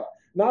Lions.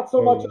 Not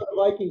so much on the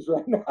Vikings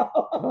right now.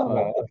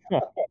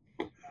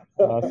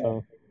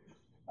 Awesome.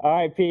 All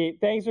right, Pete.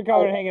 Thanks for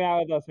coming and hanging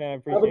out with us, man. I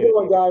appreciate it. Have a good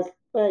one, guys.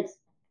 Thanks.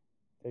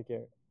 Take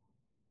care.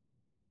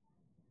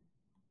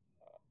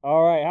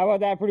 All right. How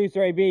about that,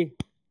 producer AB?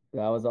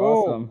 That was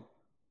awesome.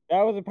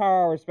 That was a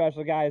Power Hour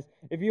special, guys.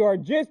 If you are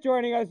just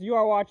joining us, you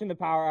are watching the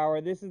Power Hour.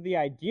 This is the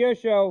Idea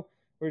Show.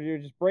 We're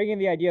just bringing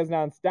the ideas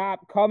nonstop.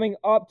 Coming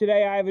up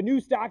today, I have a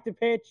new stock to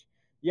pitch.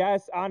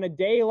 Yes, on a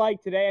day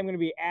like today, I'm going to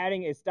be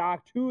adding a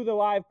stock to the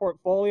live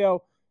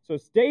portfolio. So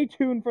stay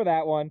tuned for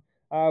that one.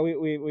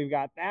 We've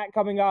got that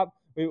coming up.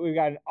 We've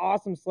got an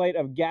awesome slate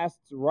of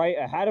guests right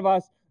ahead of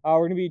us. We're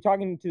going to be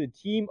talking to the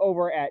team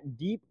over at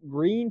Deep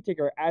Green,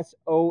 ticker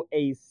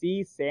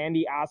SOAC,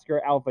 Sandy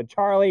Oscar Alpha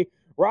Charlie.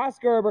 Ross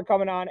Gerber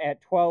coming on at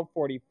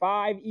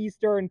 12:45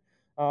 Eastern.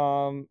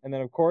 And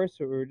then, of course,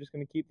 we're just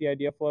going to keep the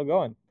idea flow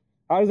going.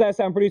 How does that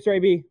sound, producer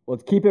AB?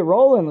 Let's keep it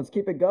rolling. Let's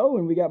keep it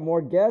going. We got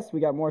more guests. We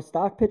got more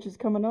stock pitches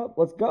coming up.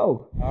 Let's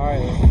go. All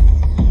right.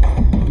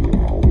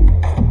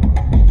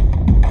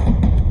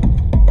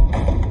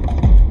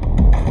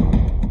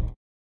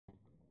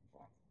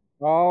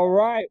 All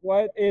right,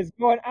 what is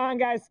going on,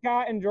 guys?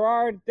 Scott and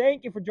Gerard,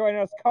 thank you for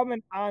joining us,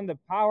 coming on the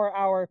Power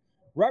Hour,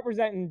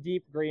 representing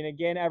Deep Green.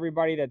 Again,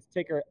 everybody, that's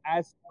ticker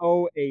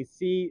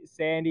SOAC,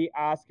 Sandy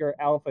Oscar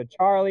Alpha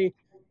Charlie.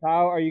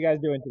 How are you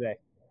guys doing today?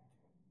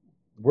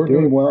 We're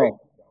doing well. Great.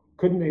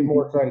 Couldn't be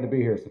more excited to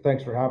be here, so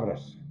thanks for having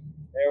us.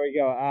 There we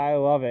go. I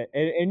love it.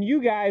 And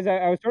you guys,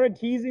 I was sort of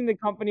teasing the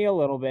company a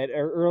little bit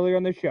earlier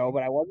in the show,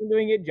 but I wasn't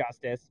doing it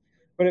justice.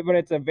 But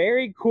it's a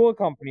very cool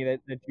company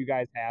that you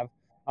guys have.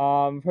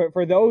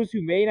 For those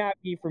who may not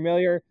be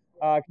familiar,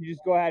 can you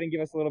just go ahead and give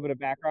us a little bit of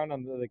background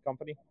on the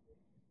company?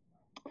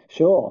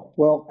 Sure.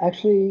 Well,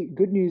 actually,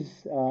 good news.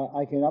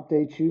 I can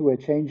update you. We're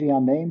changing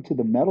our name to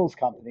the Metals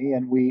Company,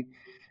 and we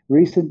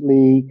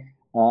recently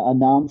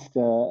announced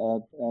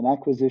an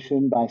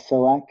acquisition by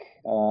SOAC,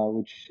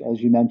 which,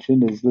 as you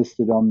mentioned, is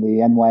listed on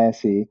the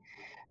NYSE.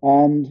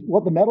 And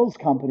what the Metals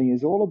Company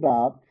is all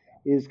about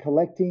is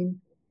collecting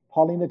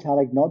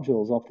polymetallic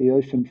nodules off the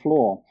ocean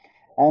floor.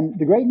 And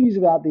the great news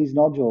about these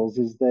nodules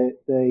is that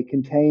they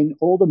contain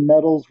all the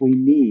metals we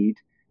need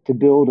to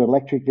build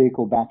electric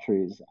vehicle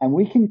batteries. And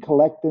we can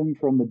collect them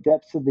from the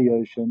depths of the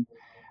ocean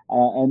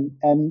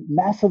and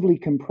massively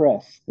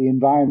compress the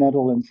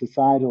environmental and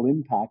societal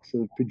impacts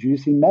of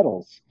producing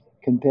metals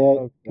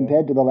compared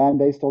to the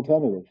land-based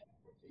alternative.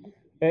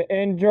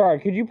 And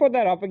Gerard, could you put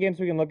that up again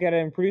so we can look at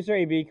it? And producer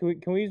AB,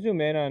 can we zoom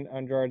in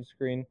on Gerard's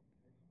screen?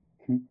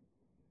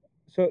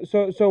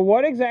 So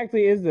what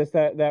exactly is this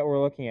that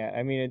we're looking at?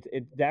 I mean,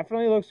 it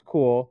definitely looks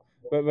cool,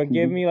 but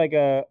give me like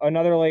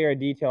another layer of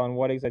detail on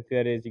what exactly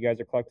that is you guys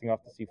are collecting off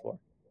the seafloor.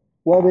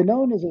 Well, they're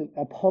known as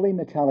a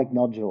polymetallic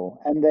nodule,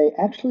 and they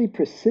actually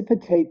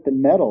precipitate the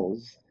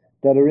metals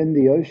that are in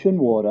the ocean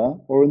water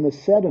or in the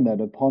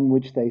sediment upon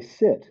which they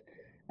sit.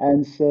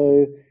 And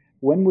so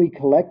when we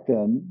collect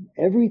them,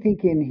 everything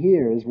in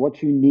here is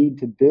what you need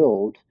to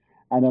build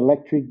an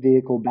electric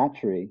vehicle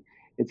battery.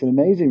 It's an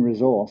amazing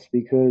resource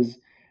because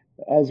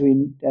as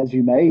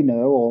you may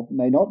know or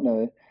may not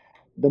know,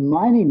 the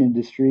mining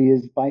industry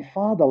is by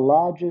far the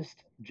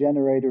largest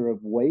generator of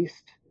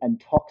waste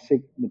and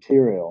toxic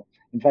material.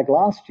 In fact,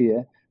 last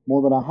year,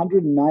 more than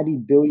 190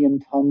 billion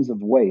tons of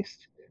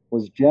waste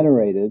was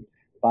generated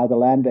by the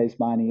land-based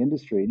mining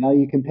industry. Now,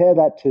 you compare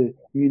that to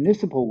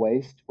municipal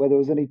waste, where there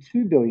was only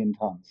 2 billion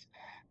tons.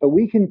 But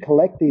we can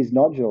collect these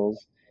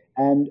nodules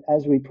And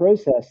as we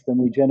process them,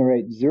 we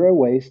generate zero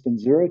waste and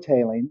zero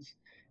tailings.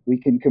 We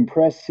can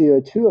compress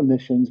CO2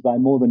 emissions by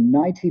more than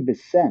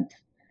 90%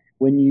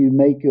 when you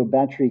make your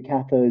battery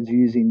cathodes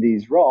using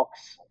these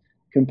rocks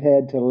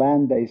compared to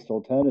land-based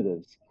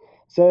alternatives.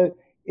 So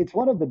it's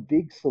one of the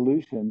big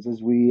solutions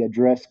as we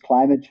address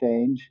climate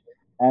change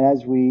and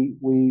as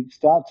we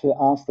start to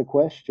ask the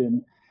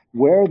question,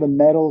 where are the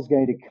metals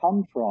going to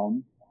come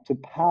from to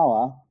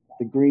power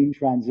the green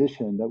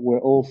transition that we're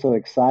all so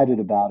excited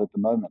about at the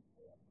moment?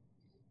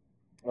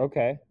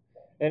 Okay.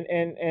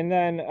 And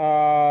then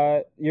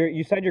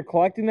you said you're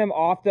collecting them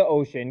off the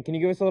ocean. Can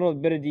you give us a little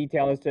bit of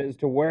detail as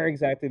to where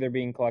exactly they're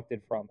being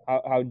collected from?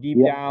 How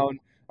deep down?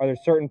 Are there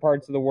certain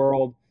parts of the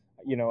world?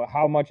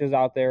 How much is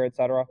out there, et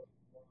cetera?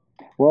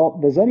 Well,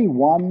 there's only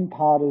one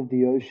part of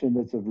the ocean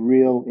that's of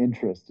real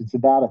interest. It's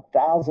about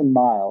 1,000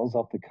 miles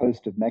off the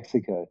coast of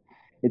Mexico.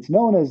 It's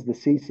known as the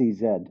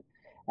CCZ,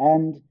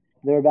 and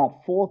they're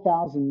about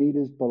 4,000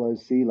 meters below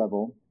sea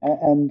level.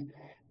 And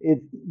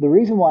the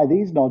reason why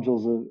these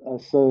nodules are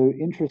so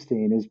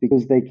interesting is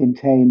because they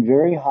contain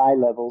very high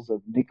levels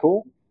of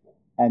nickel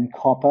and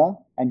copper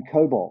and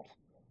cobalt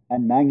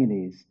and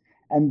manganese.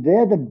 And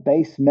they're the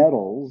base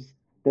metals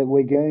that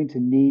we're going to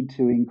need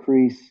to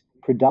increase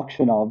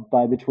production of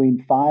by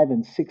between 500%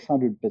 and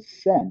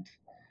 600%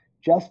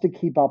 just to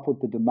keep up with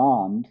the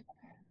demand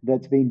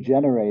that's being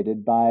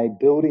generated by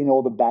building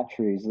all the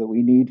batteries that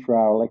we need for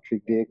our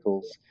electric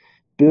vehicles,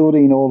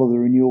 building all of the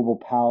renewable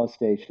power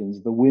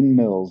stations, the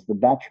windmills, the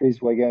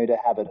batteries we're going to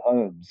have at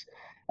homes.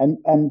 And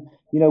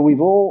we've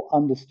all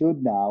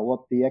understood now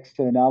what the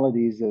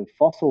externalities of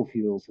fossil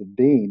fuels have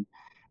been,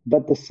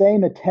 but the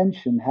same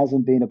attention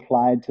hasn't been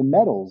applied to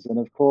metals. And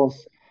of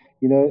course,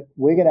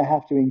 we're going to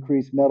have to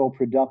increase metal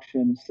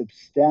production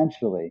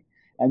substantially.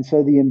 And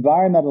so the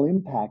environmental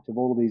impact of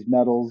all of these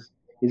metals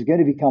is going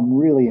to become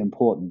really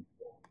important.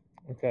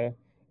 Okay.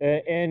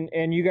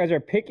 And you guys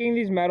are picking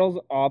these metals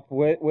up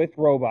with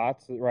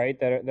robots, right?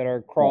 That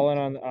are crawling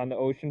on the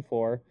ocean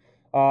floor.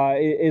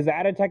 Is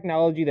that a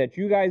technology that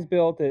you guys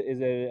built?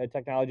 Is it a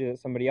technology that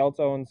somebody else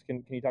owns?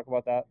 Can you talk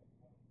about that?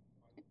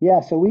 Yeah,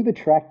 so we've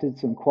attracted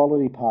some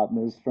quality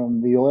partners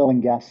from the oil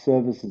and gas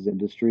services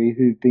industry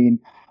who've been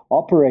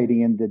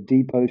operating in the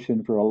deep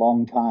ocean for a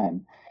long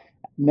time.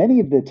 Many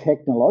of the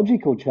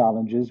technological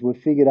challenges were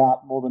figured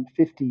out more than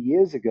 50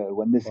 years ago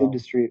when this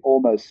industry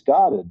almost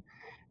started.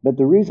 But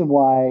the reason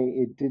why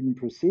it didn't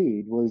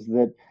proceed was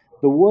that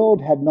the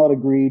world had not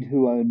agreed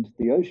who owned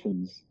the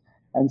oceans.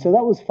 And so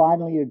that was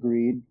finally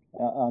agreed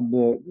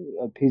under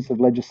a piece of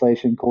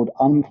legislation called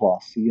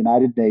UNCLOS, the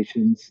United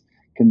Nations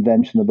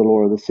Convention of the Law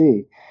of the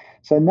Sea.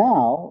 So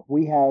now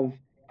we have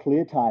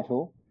clear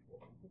title.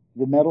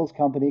 The metals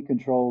company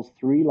controls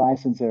 3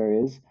 license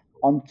areas.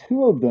 On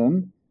 2 of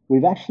them,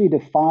 we've actually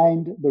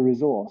defined the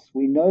resource.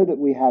 We know that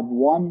we have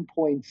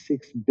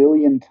 1.6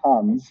 billion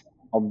tons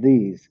of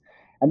these.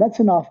 And that's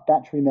enough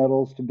battery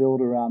metals to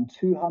build around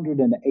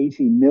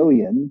 280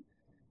 million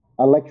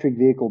electric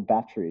vehicle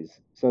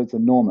batteries. So it's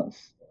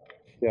enormous.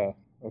 Yeah.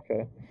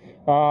 Okay.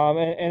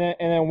 And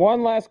then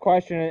one last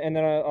question, and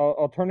then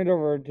I'll turn it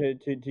over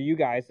to you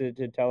guys to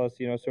tell us,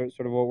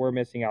 sort of what we're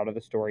missing out of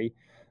the story.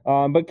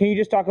 But can you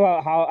just talk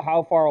about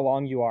how far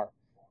along you are?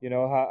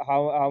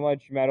 How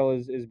much metal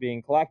is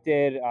being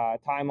collected,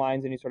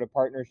 timelines, any sort of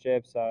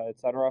partnerships, et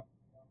cetera?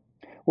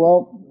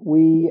 Well,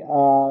 we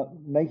are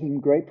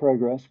making great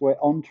progress. We're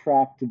on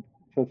track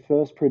for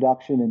first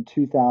production in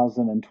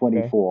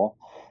 2024.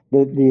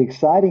 Okay. The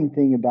exciting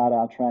thing about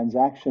our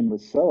transaction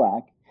with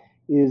SOAC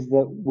is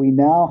that we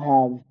now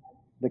have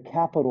the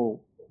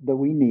capital that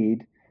we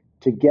need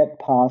to get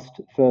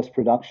past first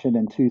production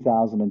in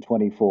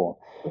 2024.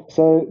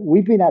 So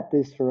we've been at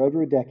this for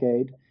over a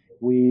decade.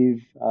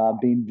 We've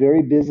been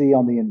very busy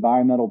on the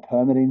environmental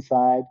permitting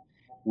side.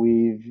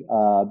 We've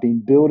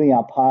been building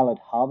our pilot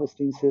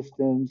harvesting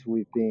systems.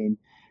 We've been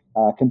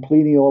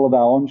completing all of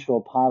our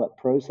onshore pilot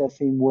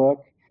processing work.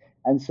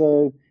 And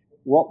so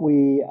what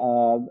we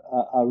are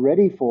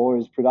ready for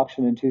is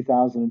production in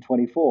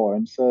 2024.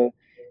 And so,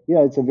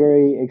 it's a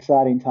very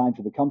exciting time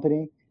for the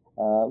company.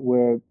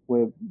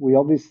 We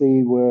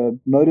obviously were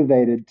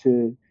motivated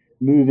to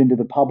move into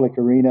the public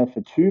arena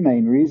for 2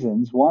 main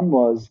reasons. One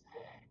was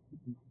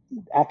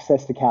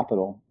access to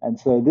capital. And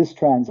so this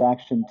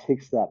transaction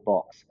ticks that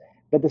box.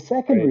 But the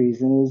second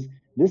reason is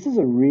this is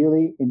a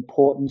really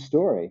important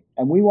story,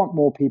 and we want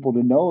more people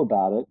to know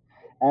about it.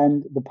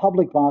 And the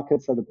public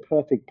markets are the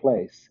perfect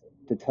place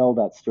to tell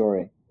that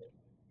story.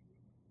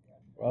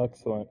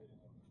 Excellent.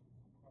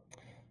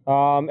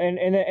 And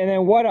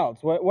then what else?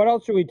 What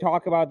else should we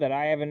talk about that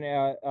I haven't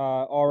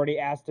already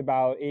asked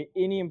about?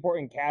 Any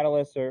important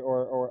catalysts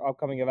or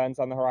upcoming events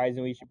on the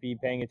horizon we should be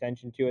paying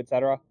attention to, et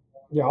cetera?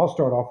 Yeah, I'll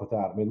start off with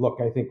that. I mean, look,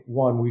 I think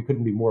we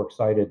couldn't be more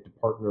excited to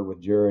partner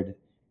with Jared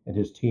and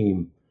his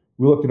team.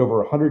 We looked at over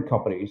 100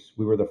 companies.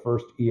 We were the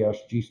first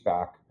ESG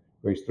SPAC,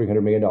 raised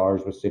 $300 million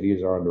with Citi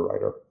as our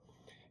underwriter.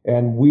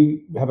 And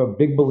we have a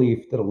big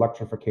belief that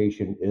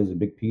electrification is a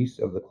big piece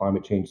of the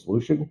climate change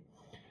solution.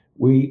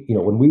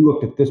 When we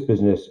looked at this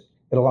business,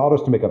 it allowed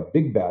us to make a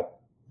big bet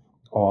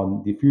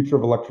on the future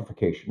of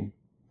electrification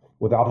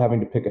without having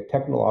to pick a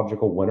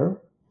technological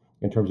winner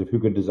in terms of who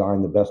could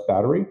design the best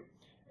battery.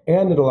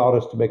 And it allowed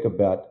us to make a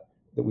bet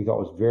that we thought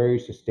was very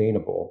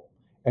sustainable.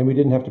 And we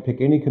didn't have to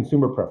pick any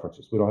consumer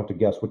preferences. We don't have to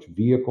guess which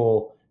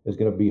vehicle is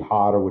going to be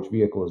hot or which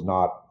vehicle is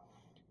not.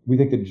 We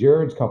think that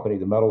Jared's company,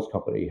 the metals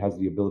company, has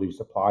the ability to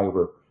supply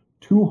over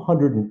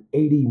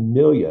 280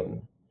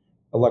 million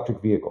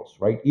electric vehicles,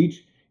 right?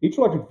 Each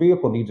electric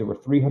vehicle needs over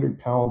 300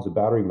 pounds of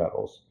battery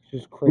metals.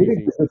 Which is crazy. We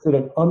think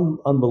there's an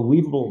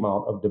unbelievable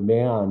amount of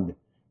demand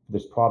for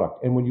this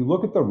product. And when you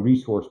look at the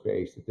resource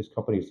base that this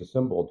company has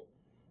assembled,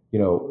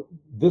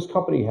 this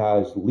company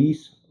has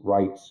lease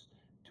rights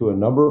to a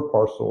number of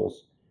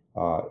parcels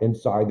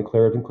inside the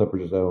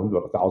Clairton-Clippers zone,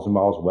 about 1,000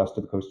 miles west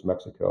of the coast of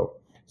Mexico.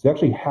 So they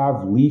actually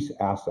have lease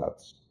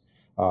assets.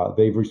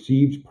 They've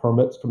received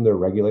permits from their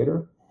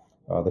regulator.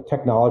 The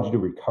technology to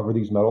recover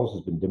these metals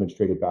has been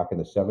demonstrated back in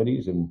the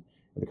 70s, and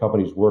the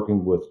company is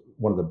working with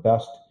one of the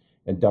best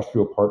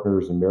industrial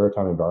partners in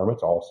maritime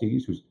environments,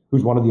 Allseas,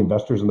 who's one of the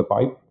investors in the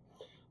pipe,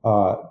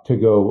 to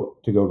go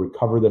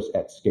recover this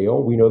at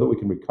scale. We know that we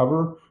can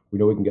recover. We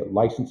know we can get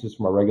licenses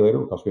from our regulator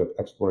because we have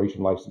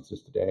exploration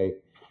licenses today.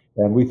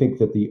 And we think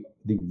that the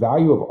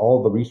value of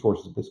all the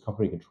resources that this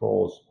company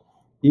controls,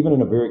 even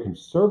in a very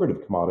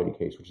conservative commodity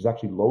case, which is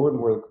actually lower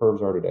than where the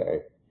curves are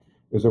today,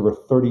 is over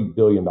 $30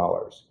 billion.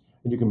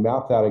 And you can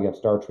map that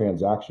against our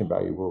transaction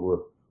value,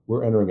 where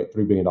we're entering at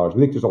 $3 billion.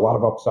 We think there's a lot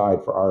of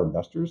upside for our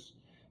investors.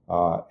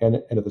 And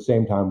at the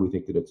same time, we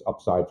think that it's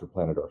upside for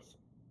planet Earth.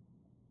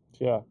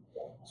 Yeah.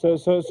 So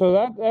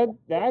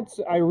that's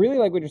I really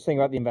like what you're saying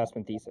about the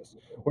investment thesis,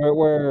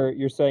 where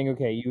you're saying,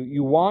 okay,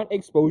 you want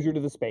exposure to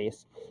the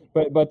space,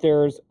 but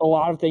there's a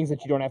lot of things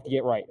that you don't have to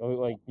get right.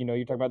 Like, you're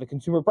talking about the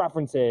consumer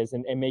preferences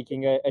and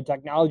making a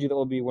technology that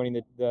will be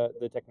winning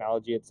the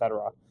technology, et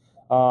cetera.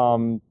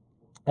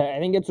 I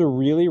think it's a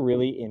really,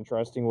 really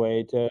interesting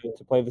way to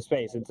play the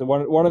space. It's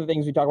one of the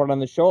things we talk about on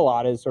the show a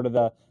lot is sort of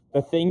the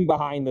thing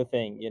behind the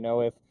thing.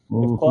 If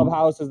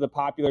Clubhouse is the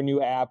popular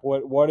new app,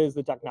 what is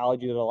the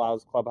technology that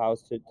allows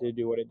Clubhouse to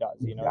do what it does?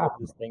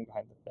 This thing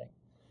behind the thing.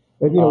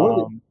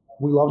 And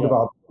we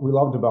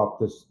loved about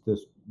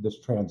this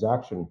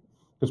transaction,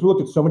 because we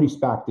looked at so many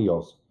SPAC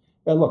deals.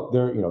 And look,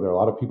 there are a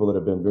lot of people that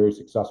have been very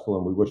successful,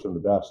 and we wish them the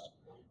best.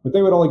 But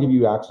they would only give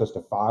you access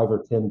to 5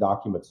 or 10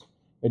 documents.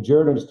 And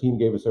Jared and his team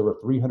gave us over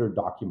 300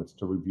 documents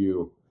to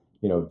review.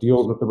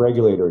 Deals with the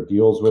regulator,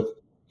 deals with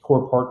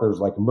core partners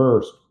like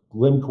Maersk,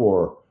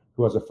 Glencore,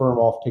 who has a firm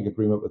offtake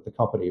agreement with the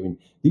company. I mean,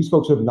 these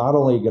folks are not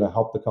only going to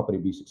help the company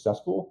be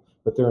successful,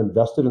 but they're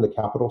invested in the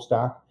capital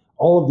stack.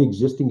 All of the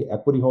existing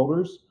equity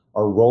holders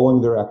are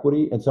rolling their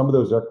equity, and some of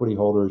those equity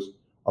holders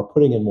are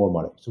putting in more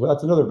money. So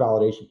that's another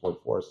validation point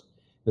for us,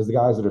 is the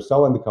guys that are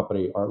selling the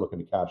company aren't looking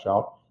to cash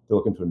out. They're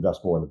looking to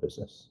invest more in the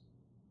business.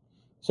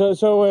 So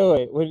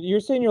wait. When you're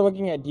saying you're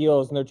looking at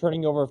deals and they're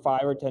turning over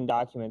 5 or 10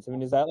 documents, I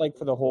mean, is that like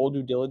for the whole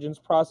due diligence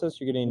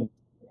process? You're getting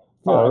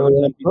 5 or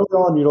 10 people?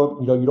 Early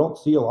on, you don't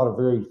see a lot of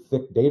very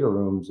thick data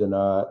rooms in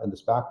the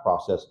SPAC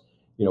process.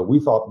 We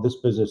thought this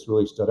business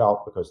really stood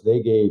out because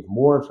they gave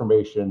more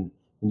information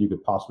than you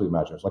could possibly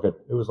imagine.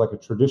 It was like a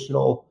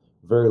traditional,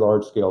 very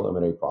large scale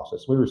M&A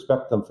process. We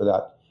respect them for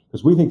that,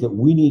 because we think that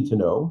we need to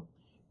know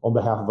on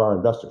behalf of our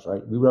investors,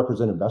 right? We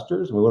represent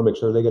investors, and we want to make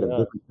sure they get a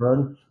good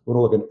return. We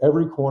want to look at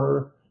every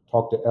corner,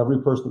 talk to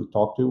every person we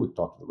talk to. We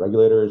talk to the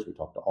regulators, we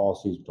talk to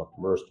Allseas, we talk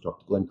to Maersk, we talk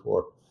to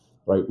Glencore,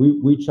 right?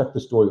 We check the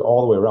story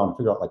all the way around and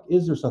figure out,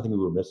 is there something we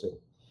were missing?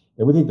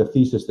 And we think the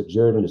thesis that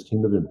Jared and his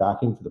team have been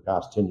backing for the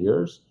past 10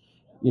 years,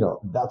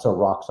 that's a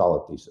rock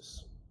solid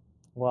thesis.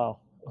 Wow.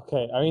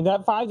 Okay. I mean,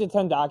 that 5 to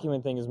 10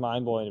 document thing is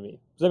mind blowing to me.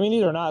 Because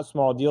these are not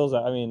small deals.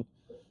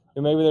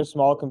 Maybe they're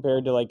small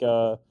compared to like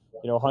a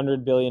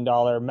 $100 billion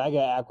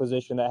mega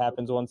acquisition that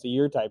happens once a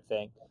year type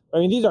thing.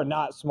 These are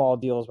not small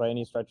deals by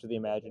any stretch of the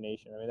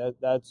imagination.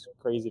 That's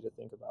crazy to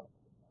think about.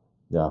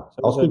 Yeah.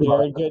 So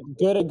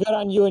Jared, good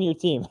on you and your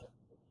team.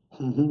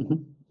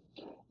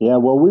 Yeah,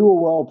 well, we were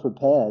well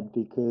prepared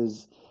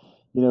because,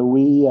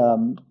 we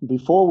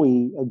before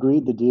we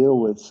agreed the deal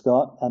with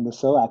Scott and the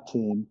SOAC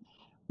team,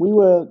 we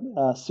were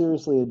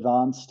seriously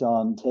advanced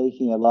on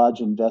taking a large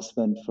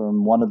investment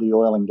from one of the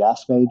oil and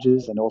gas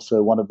majors and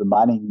also one of the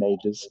mining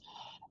majors.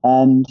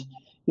 And,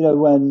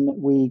 when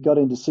we got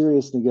into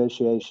serious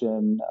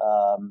negotiation,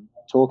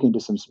 talking to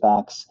some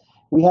SPACs,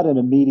 we had an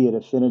immediate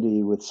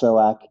affinity with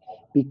SOAC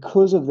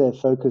because of their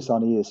focus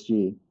on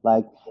ESG.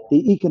 Like,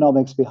 the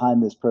economics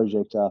behind this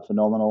project are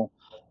phenomenal,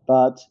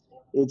 but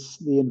it's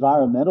the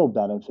environmental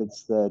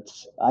benefits that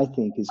I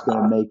think is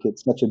going to make it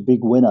such a big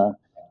winner,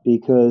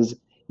 because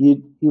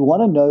you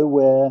want to know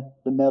where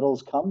the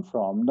metals come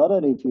from, not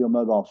only for your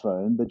mobile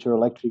phone, but your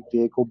electric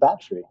vehicle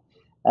battery.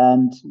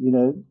 And,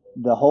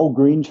 the whole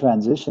green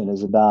transition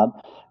is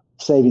about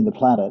saving the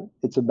planet.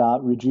 It's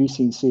about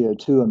reducing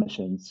CO2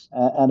 emissions.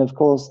 And of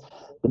course,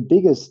 the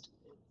biggest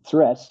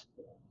threat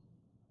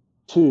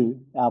to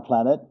our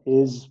planet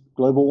is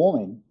global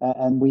warming.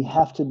 And we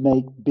have to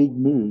make big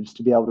moves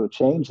to be able to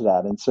change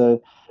that. And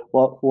so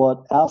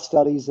what our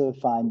studies are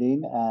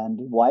finding and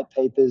white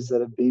papers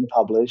that have been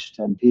published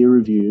and peer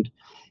reviewed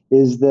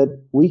is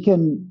that we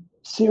can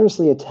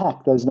seriously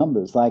attack those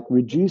numbers, like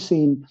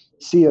reducing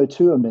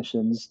CO2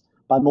 emissions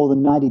by more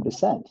than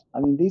 90%. I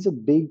mean, these are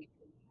big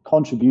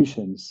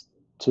contributions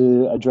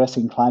to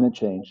addressing climate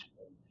change.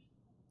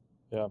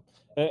 Yeah.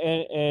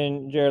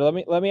 And Jared,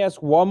 let me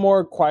ask one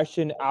more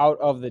question out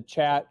of the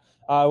chat,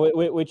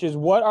 which is,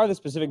 what are the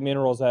specific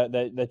minerals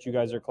that you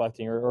guys are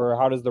collecting, or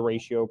how does the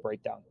ratio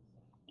break down?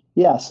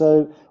 Yeah,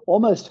 so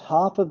almost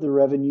half of the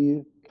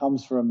revenue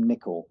comes from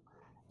nickel,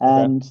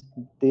 and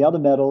the other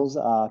metals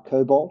are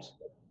cobalt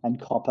and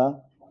copper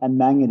and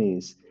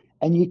manganese.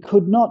 And you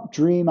could not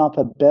dream up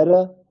a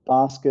better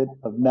basket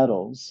of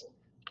metals,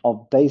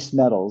 of base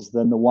metals,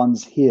 than the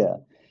ones here.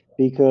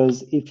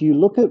 Because if you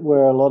look at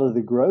where a lot of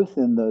the growth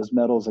in those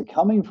metals are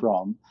coming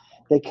from,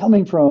 they're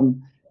coming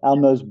from our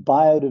most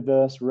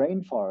biodiverse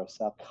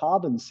rainforests, our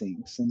carbon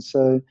sinks. And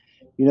so,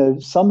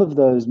 some of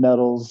those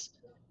metals,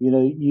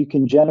 you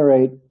can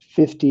generate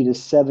 50 to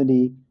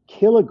 70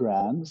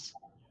 kilograms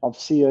of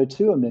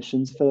CO2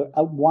 emissions for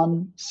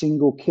one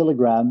single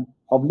kilogram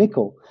of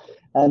nickel.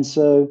 And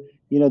so,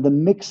 the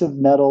mix of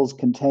metals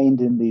contained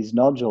in these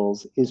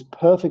nodules is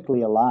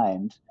perfectly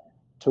aligned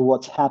to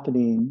what's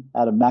happening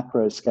at a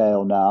macro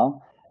scale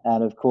now.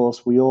 And of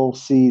course, we all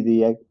see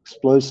the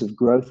explosive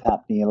growth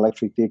happening in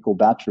electric vehicle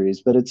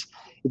batteries, but it's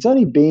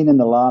only been in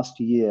the last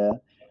year,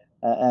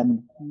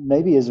 and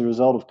maybe as a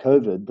result of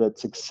COVID,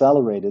 that's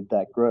accelerated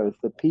that growth,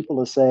 that people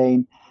are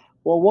saying,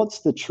 well, what's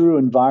the true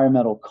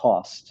environmental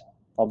cost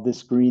of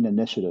this green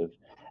initiative?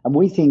 And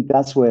we think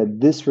that's where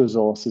this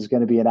resource is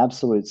going to be an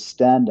absolute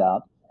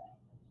standout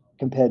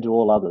compared to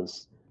all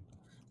others.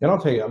 And I'll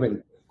tell you, I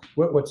mean,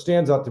 what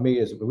stands out to me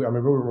is, I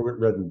remember we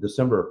read in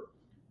December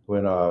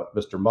when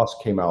Mr.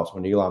 Musk came out,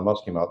 when Elon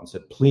Musk came out and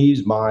said,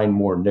 please mine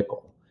more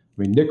nickel.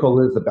 I mean,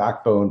 nickel is the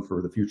backbone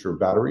for the future of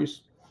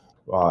batteries.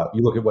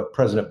 You look at what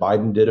President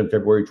Biden did on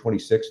February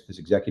 26th, his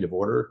executive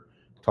order,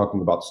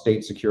 talking about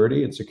state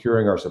security and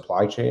securing our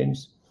supply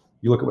chains.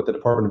 You look at what the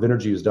Department of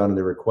Energy has done in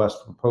their request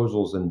for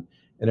proposals and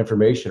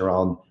information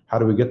around how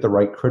do we get the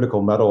right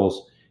critical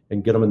metals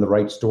and get them in the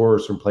right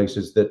stores from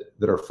places that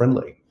are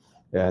friendly.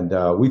 And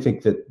we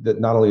think that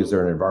not only is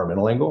there an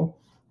environmental angle,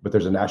 but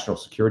there's a national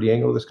security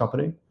angle of this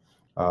company.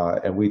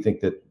 And we think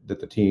that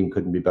the team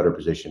couldn't be better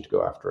positioned to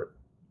go after it.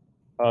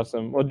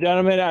 Awesome. Well,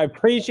 gentlemen, I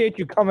appreciate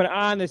you coming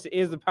on. This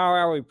is the Power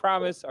Hour. We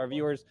promise our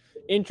viewers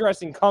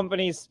interesting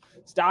companies,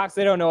 stocks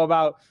they don't know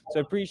about. So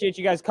I appreciate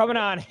you guys coming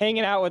on,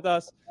 hanging out with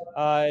us,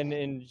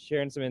 and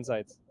sharing some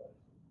insights.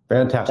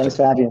 Fantastic. Thanks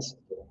for having us.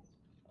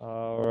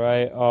 All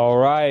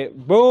right.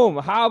 Boom.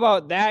 How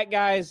about that,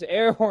 guys?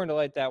 Air horn to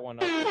light that one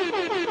up.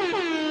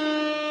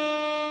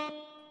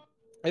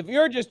 If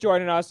you're just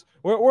joining us,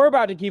 we're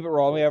about to keep it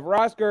rolling. We have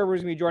Ross Gerber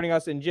who's going to be joining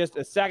us in just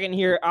a second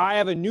here. I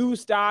have a new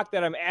stock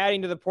that I'm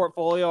adding to the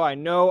portfolio. I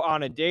know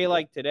on a day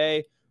like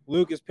today,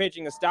 Luke is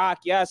pitching a stock.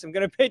 Yes, I'm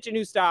going to pitch a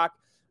new stock.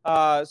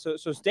 So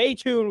stay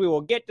tuned. We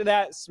will get to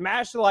that.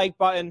 Smash the like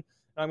button.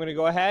 I'm going to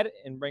go ahead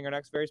and bring our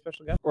next very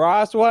special guest.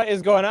 Ross, what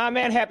is going on,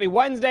 man? Happy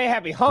Wednesday.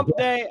 Happy hump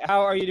day.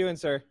 How are you doing,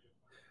 sir?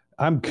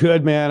 I'm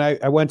good, man.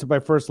 I went to my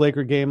first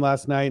Laker game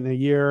last night in a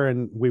year,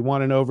 and we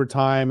won in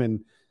overtime,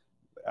 and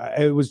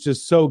it was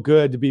just so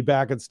good to be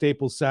back at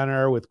Staples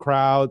Center with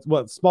crowds.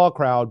 Well, small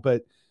crowd,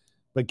 but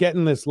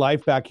getting this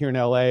life back here in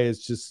LA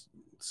is just,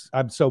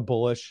 I'm so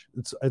bullish.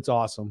 It's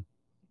awesome.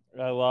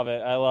 I love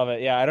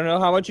it. Yeah, I don't know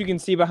how much you can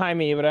see behind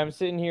me, but I'm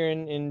sitting here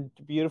in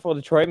beautiful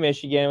Detroit,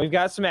 Michigan. We've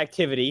got some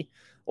activity.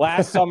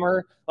 Last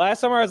summer I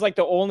was like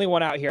the only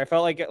one out here. I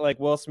felt like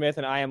Will Smith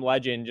and I Am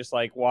Legend, just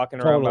like walking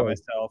around by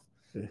myself.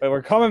 But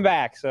we're coming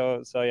back,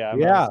 so yeah.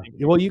 Yeah.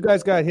 Well, you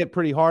guys got hit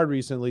pretty hard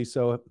recently,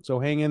 so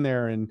hang in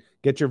there and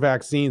get your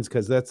vaccines,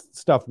 because that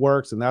stuff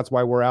works, and that's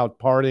why we're out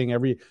partying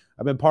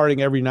I've been partying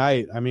every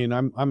night. I mean,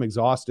 I'm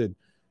exhausted.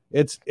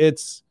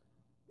 It's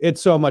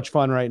so much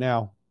fun right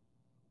now.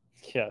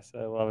 Yes,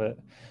 I love it.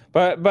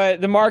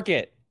 But the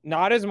market,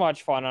 not as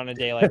much fun on a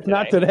day like today.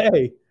 Not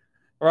today.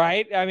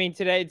 Right? I mean,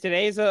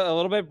 today's a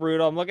little bit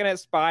brutal. I'm looking at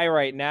SPY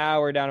right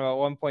now. We're down about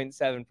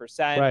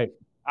 1.7%. Right.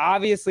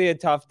 Obviously a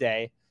tough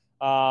day.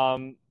 How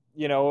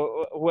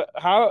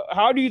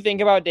do you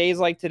think about days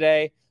like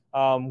today,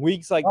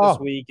 weeks like this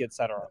week,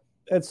 etc.?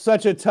 It's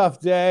such a tough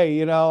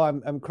day.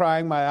 I'm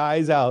crying my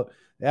eyes out.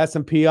 The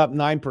S&P up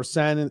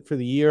 9% for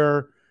the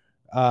year.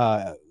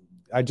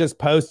 I just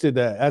posted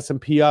the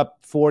S&P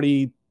up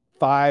 45%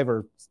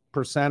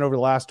 over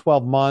the last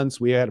 12 months.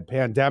 We had a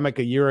pandemic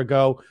a year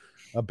ago,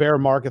 a bear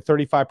market,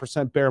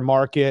 35% bear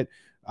market.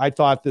 I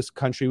thought this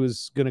country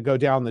was going to go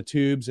down the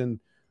tubes, and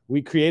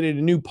we created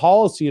a new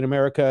policy in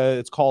America.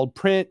 It's called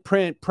print.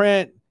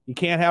 You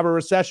can't have a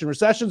recession.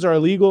 Recessions are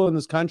illegal in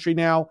this country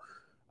now.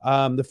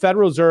 The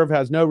Federal Reserve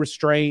has no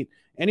restraint.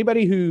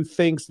 Anybody who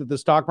thinks that the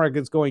stock market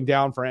is going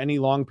down for any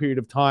long period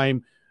of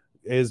time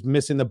is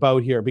missing the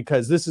boat here,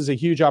 because this is a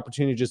huge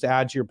opportunity to just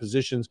add to your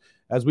positions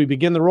as we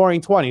begin the roaring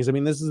 20s. I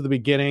mean, this is the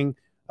beginning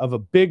of a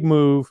big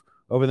move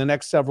over the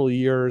next several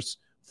years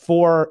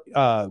for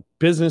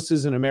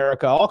businesses in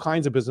America, all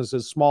kinds of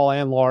businesses, small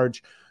and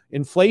large.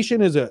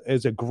 Inflation is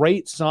a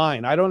great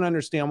sign. I don't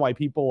understand why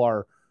people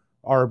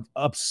are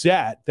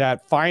upset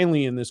that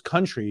finally in this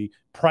country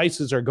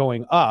prices are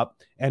going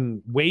up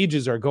and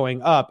wages are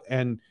going up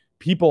and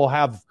people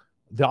have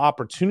the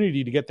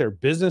opportunity to get their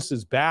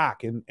businesses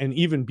back and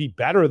even be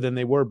better than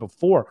they were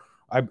before.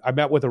 I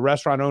met with a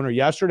restaurant owner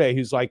yesterday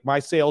who's like, my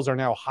sales are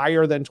now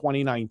higher than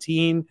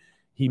 2019.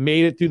 He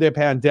made it through the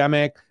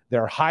pandemic.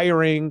 They're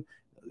hiring.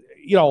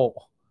 You know,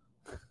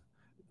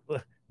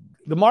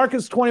 the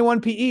market's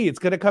 21 PE. It's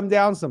going to come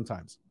down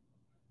sometimes.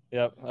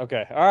 Yep.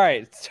 Okay. All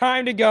right. It's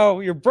time to go.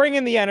 You're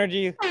bringing the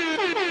energy.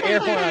 Air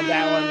horn on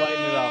that one.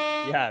 Lighten it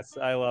up. Yes.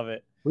 I love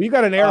it. Well, you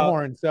got an air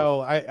horn,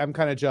 so I'm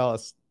kind of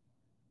jealous.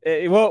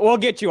 We'll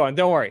get you on.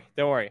 Don't worry.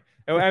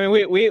 I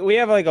mean, we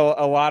have like a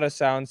lot of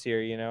sounds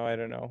here, you know. I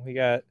don't know. We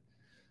got.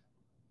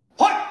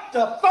 What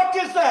the fuck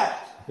is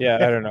that? Yeah,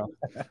 I don't know.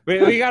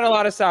 we got a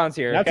lot of sounds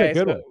here. That's a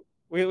good one.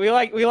 We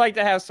like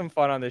to have some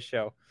fun on this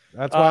show.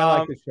 That's why I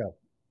like this show.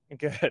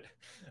 Good.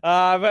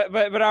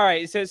 But all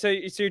right. So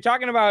you're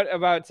talking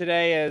about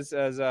today as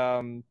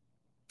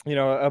you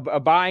know, a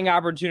buying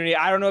opportunity.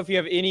 I don't know if you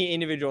have any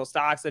individual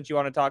stocks that you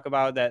want to talk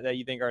about that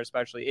you think are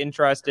especially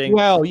interesting.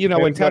 Well, you know,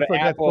 when Tesla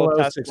gets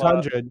below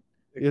 600,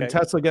 when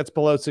Tesla gets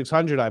below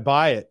 600, I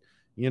buy it.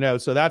 You know,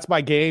 so that's my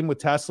game with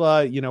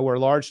Tesla. You know, we're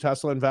large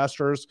Tesla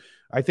investors.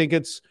 I think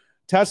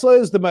Tesla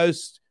is the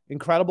most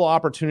incredible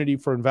opportunity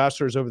for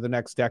investors over the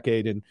next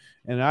decade.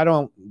 And I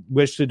don't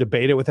wish to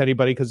debate it with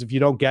anybody, because if you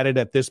don't get it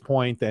at this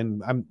point,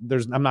 then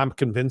I'm not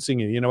convincing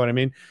you. You know what I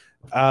mean?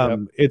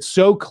 It's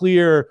so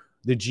clear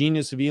the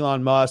genius of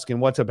Elon Musk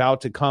and what's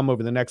about to come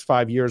over the next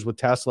 5 years with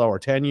Tesla, or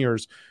 10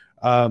 years,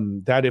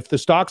 that if the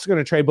stock's going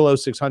to trade below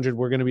 600,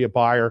 we're going to be a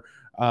buyer.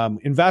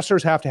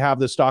 Investors have to have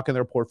the stock in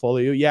their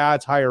portfolio. Yeah,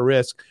 it's higher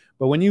risk,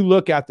 but when you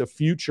look at the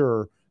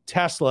future,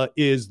 Tesla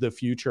is the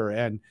future.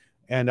 And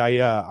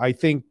I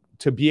think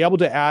to be able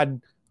to add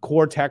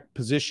core tech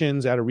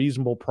positions at a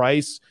reasonable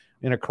price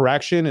in a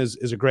correction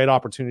is a great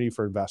opportunity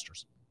for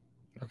investors.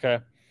 Okay.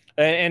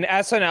 And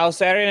SNL,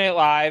 Saturday Night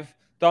Live,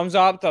 thumbs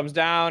up, thumbs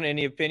down.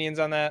 Any opinions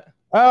on that?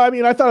 I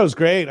mean, I thought it was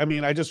great. I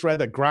mean, I just read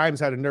that Grimes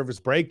had a nervous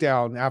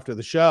breakdown after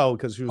the show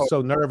because he was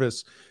so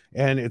nervous.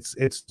 And it's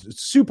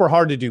super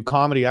hard to do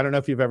comedy. I don't know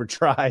if you've ever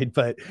tried,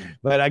 but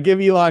I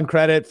give Elon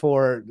credit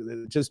for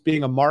just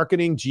being a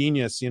marketing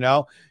genius, you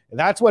know? And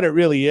that's what it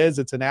really is.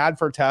 It's an ad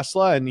for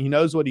Tesla, and he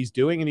knows what he's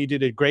doing, and he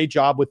did a great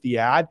job with the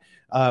ad.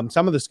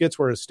 Some of the skits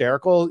were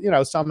hysterical. You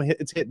know,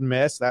 it's hit and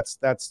miss.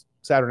 That's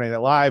Saturday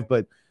Night Live,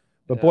 but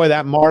boy,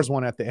 that Mars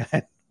one at the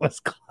end was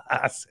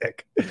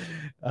classic.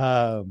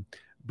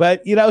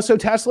 But you know, so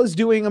Tesla's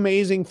doing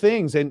amazing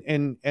things,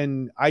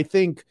 and I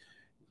think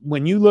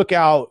when you look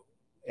out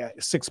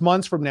 6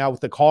 months from now with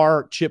the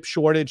car chip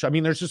shortage, I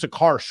mean, there's just a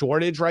car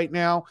shortage right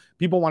now.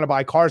 People want to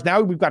buy cars.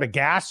 Now we've got a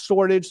gas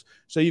shortage.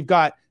 So you've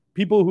got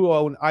people who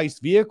own ICE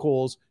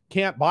vehicles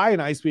can't buy an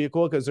ICE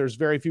vehicle because there's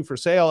very few for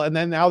sale. And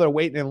then now they're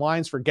waiting in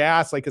lines for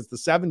gas like it's the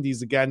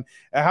 70s again.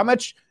 How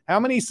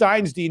many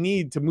signs do you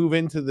need to move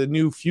into the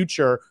new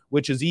future,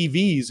 which is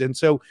EVs? And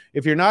so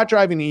if you're not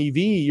driving an EV,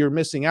 you're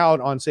missing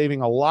out on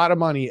saving a lot of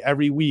money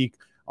every week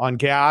on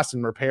gas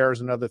and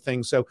repairs and other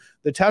things. So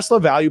the Tesla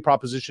value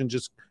proposition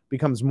just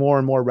becomes more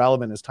and more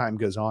relevant as time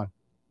goes on.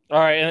 All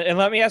right. And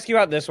let me ask you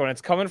about this one.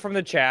 It's coming from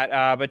the chat,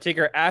 but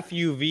ticker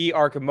FUV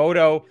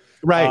Arcimoto.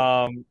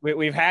 Right.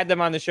 We've had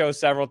them on the show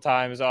several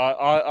times.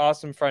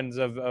 Awesome friends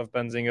of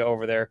Benzinga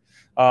over there.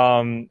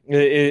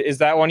 Is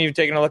that one you've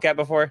taken a look at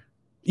before?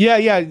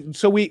 Yeah.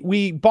 So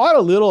we bought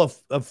a little of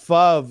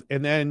FUV,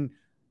 and then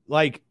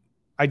like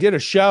I did a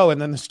show, and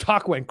then the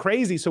stock went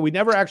crazy. So we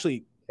never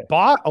actually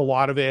bought a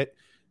lot of it.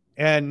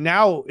 And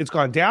now it's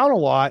gone down a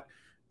lot.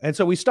 And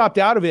so we stopped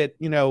out of it,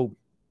 you know,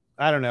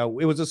 I don't know.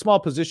 It was a small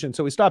position.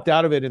 So we stopped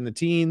out of it in the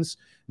teens.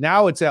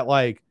 Now it's at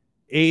like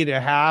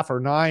 8.5 or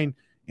 9.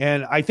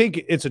 And I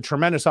think it's a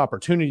tremendous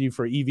opportunity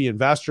for EV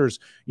investors.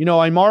 You know,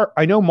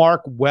 I know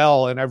Mark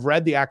well, and I've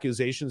read the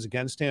accusations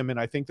against him, and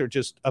I think they're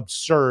just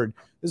absurd.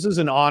 This is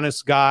an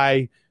honest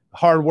guy,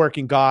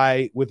 hardworking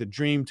guy with a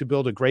dream to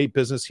build a great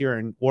business here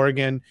in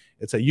Oregon.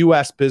 It's a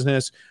U.S.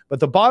 business. But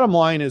the bottom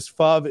line is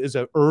FUV is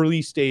an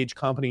early stage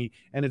company,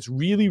 and it's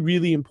really,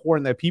 really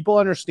important that people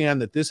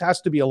understand that this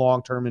has to be a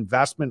long-term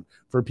investment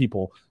for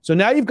people. So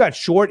now you've got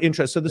short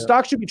interest. So the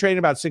stock should be trading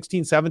about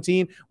 16,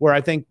 17, where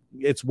I think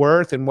it's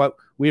worth and what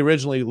we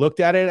originally looked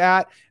at it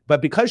at.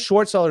 But because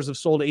short sellers have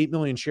sold 8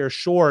 million shares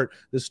short,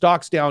 the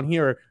stock's down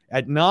here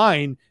at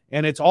 9,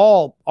 and it's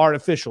all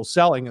artificial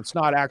selling. It's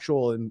not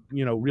actual and,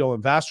 you know, real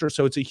investors.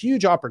 So it's a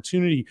huge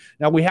opportunity.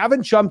 Now, we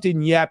haven't jumped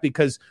in yet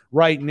because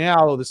right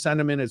now the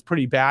sentiment is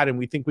pretty bad, and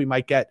we think we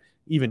might get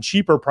even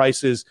cheaper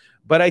prices.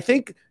 But I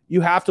think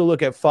you have to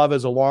look at FUV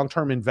as a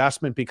long-term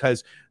investment,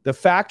 because the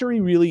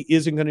factory really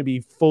isn't going to be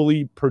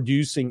fully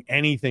producing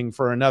anything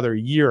for another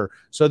year.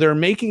 So they're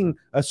making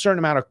a certain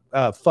amount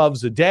of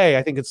FUVs a day.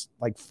 I think it's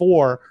like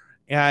 4.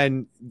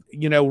 And,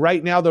 you know,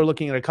 right now they're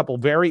looking at a couple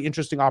very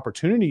interesting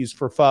opportunities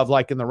for FUV,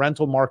 like in the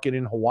rental market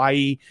in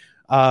Hawaii.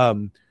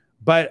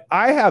 But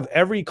I have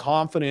every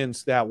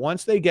confidence that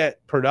once they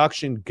get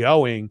production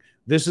going,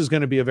 this is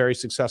going to be a very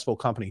successful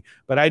company.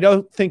 But I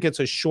don't think it's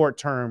a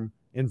short-term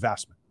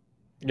investment.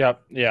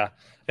 Yep. Yeah.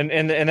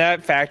 And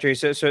that factory.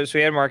 So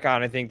we had Mark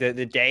on. I think that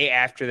the day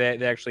after that,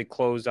 they actually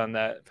closed on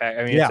that.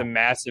 I mean, it's a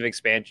massive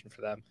expansion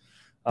for them.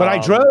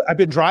 But I've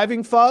been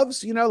driving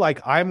FUVs. You know,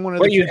 like I'm one of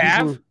the. What you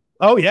have?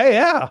 Oh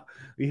yeah.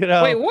 You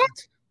know. Wait, what?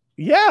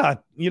 Yeah.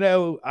 You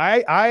know,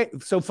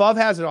 so FUV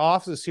has an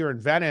office here in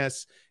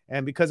Venice,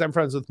 and because I'm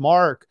friends with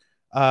Mark,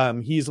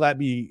 he's let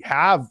me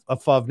have a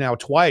FUV now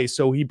twice.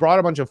 So he brought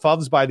a bunch of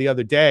FUVs by the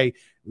other day.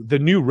 The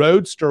new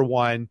Roadster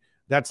one.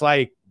 That's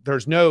like.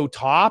 There's no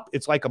top.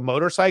 It's like a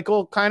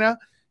motorcycle kind of.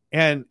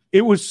 And it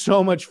was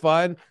so much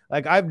fun.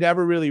 Like I've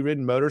never really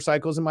ridden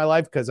motorcycles in my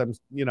life because I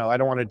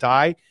don't want to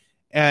die.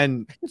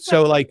 And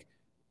so like,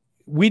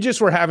 we just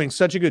were having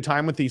such a good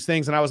time with these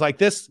things. And I was like,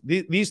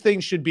 these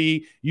things should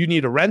be, you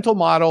need a rental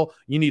model.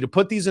 You need to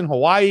put these in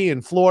Hawaii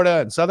and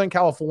Florida and Southern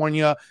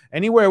California,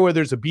 anywhere where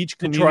there's a beach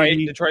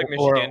community. Detroit,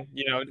 Michigan,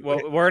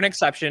 we're an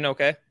exception.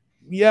 Okay.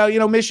 Yeah,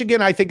 Michigan,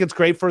 I think it's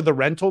great for the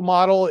rental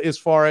model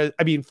for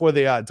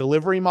the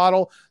delivery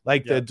model,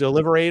 like the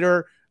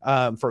Deliverator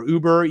for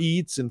Uber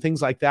Eats and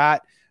things like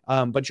that.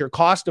 But your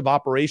cost of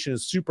operation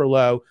is super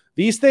low.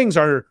 These things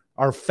are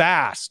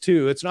fast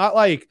too. It's not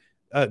like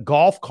a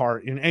golf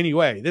cart in any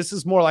way. This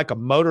is more like a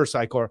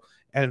motorcycle.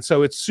 And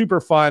so it's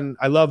super fun.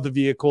 I love the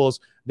vehicles.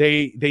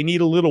 They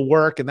need a little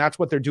work, and that's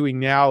what they're doing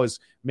now is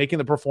making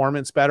the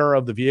performance better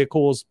of the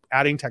vehicles,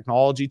 adding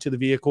technology to the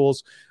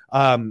vehicles.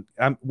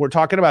 We're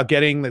talking about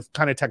getting the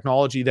kind of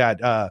technology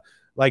that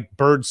like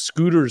Bird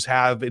scooters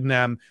have in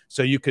them,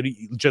 so you could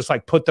just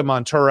like put them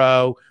on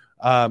Turo,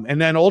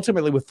 and then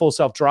ultimately with full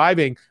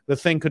self-driving, the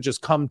thing could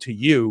just come to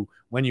you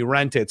when you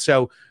rent it.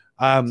 So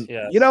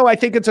I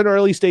think it's an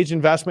early stage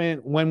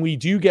investment. When we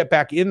do get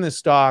back in the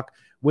stock,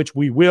 which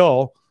we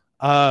will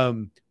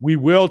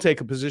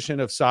take a position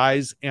of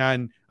size,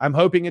 and I'm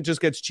hoping it just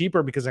gets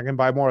cheaper because I can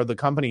buy more of the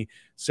company.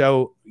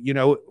 So,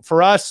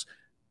 for us,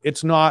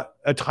 it's not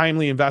a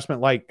timely investment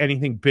like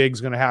anything big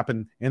is going to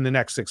happen in the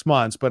next 6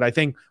 months. But I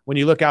think when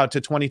you look out to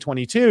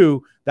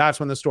 2022, that's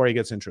when the story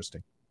gets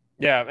interesting.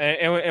 Yeah.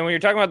 And when you're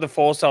talking about the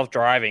full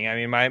self-driving, I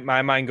mean,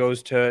 my mind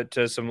goes to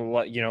some,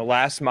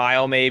 last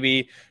mile,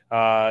 maybe,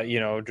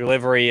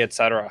 delivery, et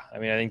cetera. I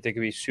mean, I think they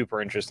could be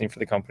super interesting for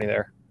the company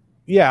there.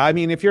 Yeah, I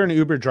mean, if you're an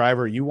Uber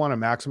driver, you want to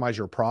maximize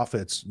your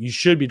profits. You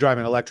should be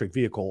driving an electric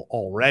vehicle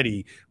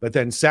already. But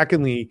then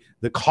secondly,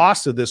 the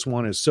cost of this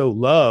one is so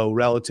low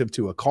relative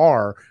to a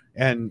car.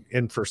 And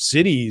for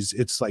cities,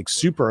 it's like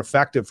super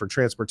effective for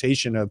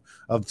transportation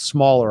of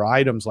smaller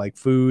items like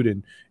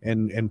food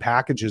and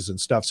packages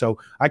and stuff. So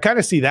I kind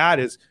of see that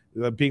as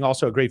being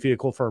also a great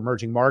vehicle for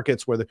emerging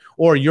markets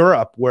or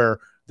Europe, where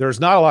there's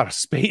not a lot of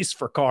space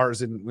for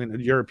cars in a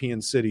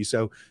European city.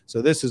 So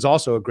this is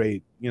also a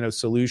great,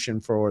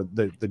 solution for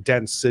the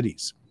dense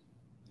cities.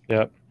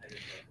 Yep.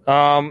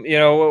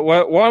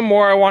 One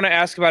more I want to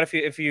ask about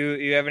if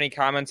you have any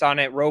comments on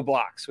it.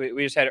 Roblox.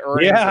 We just had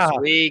earnings this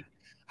week.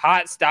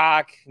 Hot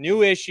stock,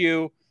 new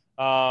issue.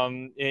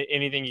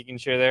 Anything you can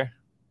share there?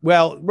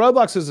 Well,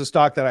 Roblox is a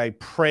stock that I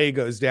pray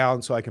goes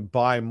down so I can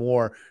buy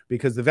more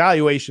because the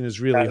valuation is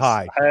really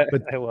high.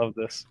 But I love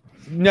this.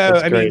 No,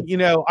 I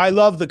mean, I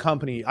love the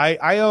company.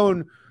 I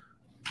own,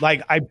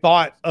 like, I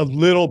bought a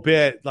little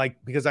bit, like,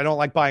 because I don't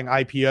like buying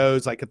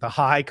IPOs, like at the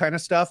high kind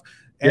of stuff.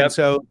 And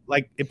so,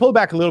 like, it pulled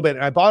back a little bit,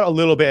 and I bought a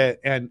little bit,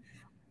 and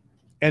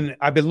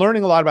I've been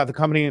learning a lot about the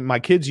company, and my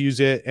kids use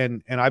it,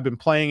 and I've been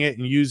playing it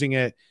and using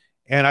it,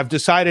 and I've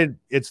decided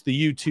it's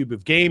the YouTube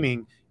of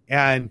gaming,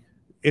 and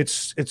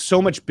it's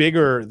so much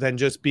bigger than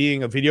just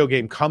being a video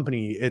game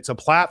company. It's a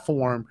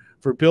platform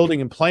for building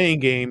and playing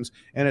games,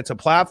 and it's a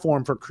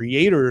platform for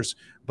creators,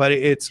 but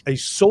it's a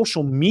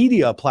social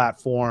media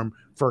platform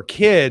for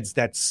kids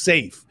that's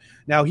safe.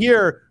 Now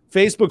here,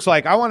 Facebook's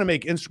like, I want to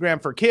make Instagram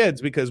for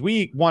kids because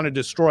we want to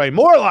destroy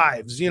more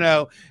lives,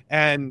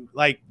 and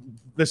like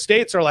the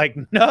states are like,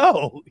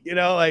 no,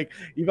 like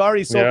you've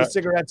already sold the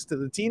cigarettes to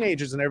the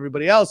teenagers and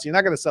everybody else. You're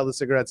not going to sell the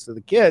cigarettes to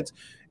the kids.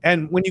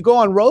 And when you go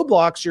on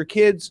Roblox, your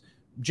kids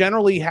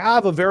generally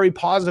have a very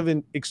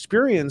positive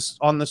experience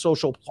on the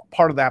social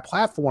part of that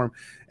platform.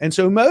 And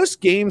so most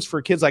games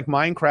for kids like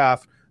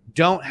Minecraft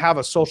don't have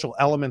a social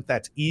element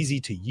that's easy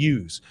to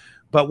use.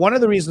 But one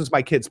of the reasons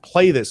my kids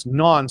play this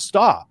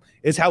nonstop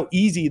is how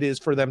easy it is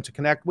for them to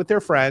connect with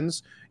their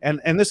friends.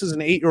 And this is an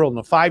 8-year-old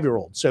and a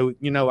 5-year-old. So,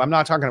 I'm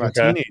not talking about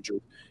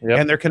teenagers. Yep.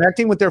 And they're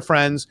connecting with their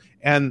friends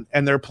and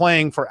they're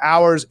playing for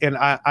hours. And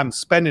I'm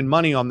spending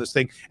money on this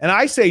thing. And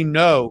I say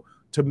no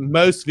to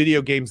most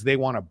video games they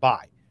want to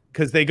buy,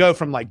 because they go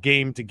from like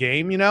game to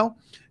game,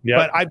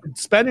 But I've been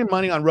spending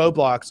money on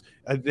Roblox.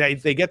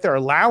 They get their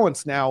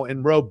allowance now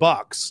in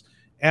Robux.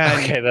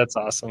 And okay, that's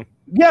awesome.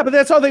 Yeah, but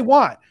that's all they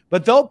want.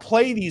 But they'll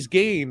play these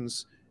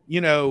games,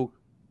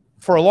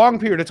 for a long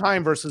period of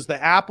time versus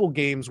the Apple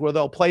games where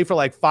they'll play for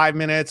like 5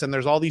 minutes and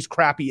there's all these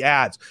crappy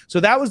ads.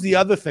 So that was the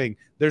other thing.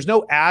 There's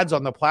no ads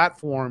on the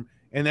platform,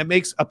 and that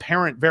makes a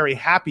parent very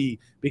happy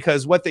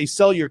because what they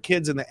sell your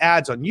kids in the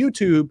ads on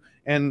YouTube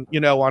And,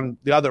 on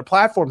the other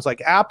platforms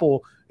like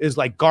Apple is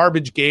like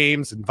garbage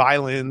games and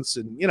violence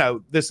and,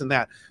 this and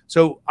that.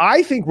 So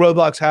I think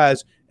Roblox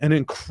has an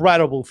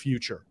incredible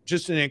future,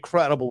 just an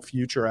incredible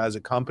future as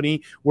a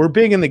company. We're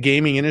big in the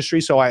gaming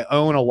industry, so I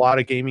own a lot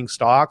of gaming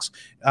stocks.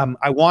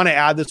 I want to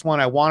add this one.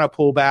 I want to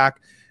pull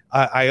back.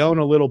 I own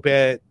a little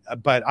bit,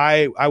 but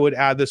I would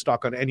add this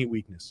stock on any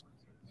weakness.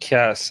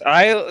 Yes,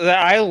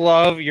 I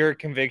love your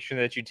conviction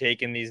that you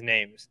take in these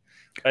names.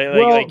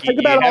 Think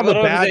about all the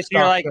bad stuff.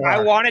 You're like,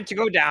 I want it to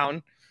go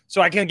down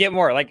so I can get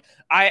more. Like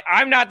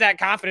I'm not that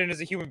confident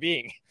as a human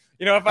being.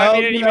 If I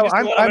need it even just a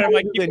little bit, I'm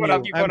like, keep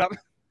going up.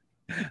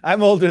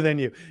 I'm older than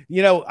you.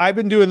 I've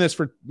been doing this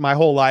for my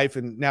whole life,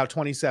 and now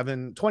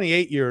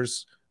 28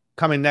 years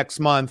coming next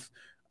month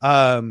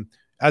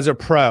as a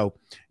pro.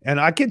 And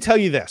I can tell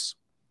you this,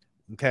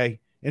 okay?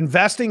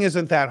 Investing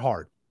isn't that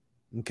hard,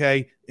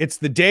 okay? It's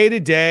the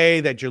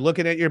day-to-day that you're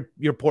looking at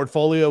your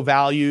portfolio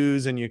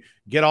values and you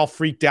get all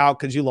freaked out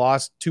because you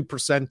lost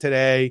 2%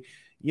 today.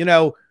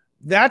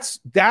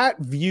 That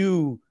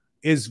view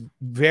is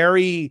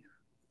very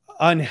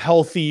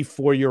unhealthy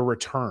for your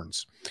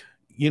returns.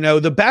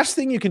 The best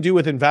thing you can do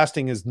with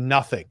investing is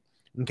nothing.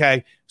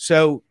 Okay.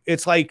 So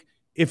it's like,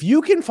 if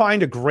you can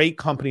find a great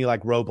company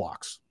like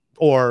Roblox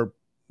or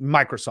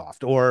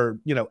Microsoft or,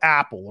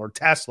 Apple or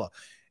Tesla,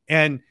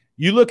 and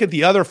you look at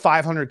the other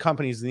 500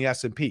 companies in the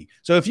S&P.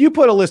 So if you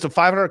put a list of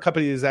 500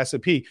 companies in the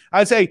S&P,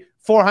 I'd say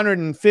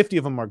 450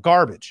 of them are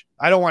garbage.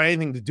 I don't want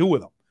anything to do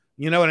with them.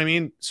 You know what I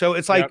mean? So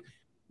it's like,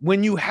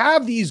 when you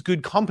have these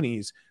good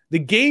companies, the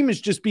game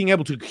is just being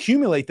able to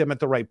accumulate them at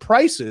the right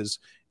prices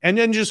and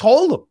then just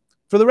hold them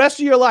for the rest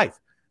of your life.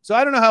 So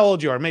I don't know how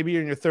old you are. Maybe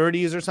you're in your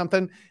 30s or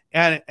something.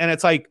 And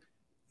it's like,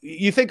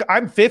 you think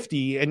I'm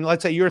 50 and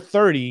let's say you're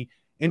 30.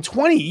 In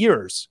 20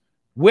 years,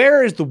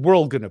 where is the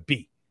world going to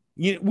be?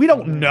 We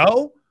don't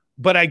know,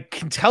 but I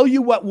can tell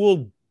you what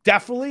we'll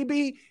definitely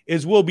be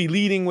is we'll be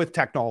leading with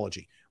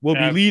technology. We'll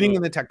be leading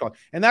in the technology.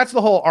 And that's the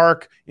whole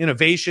ARK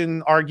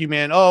innovation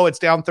argument. Oh, it's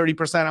down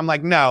 30%. I'm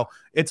like, no,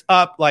 it's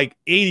up like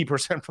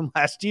 80% from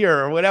last year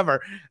or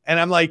whatever. And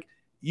I'm like,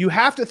 you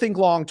have to think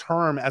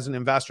long-term as an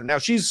investor. Now,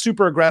 she's a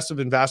super aggressive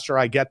investor.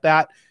 I get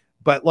that.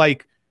 But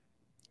like,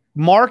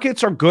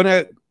 markets are going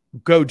to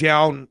go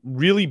down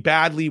really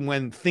badly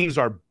when things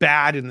are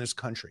bad in this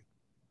country.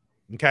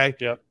 Okay.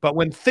 Yep. But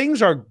when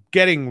things are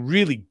getting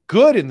really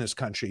good in this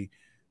country,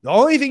 the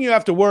only thing you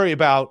have to worry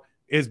about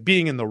is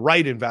being in the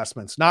right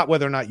investments, not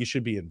whether or not you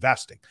should be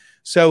investing.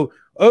 So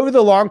over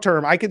the long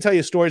term, I can tell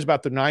you stories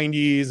about the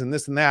 90s and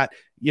this and that.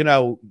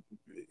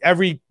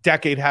 Every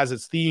decade has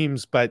its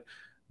themes, but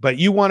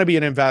you want to be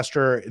an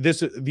investor.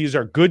 These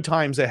are good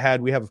times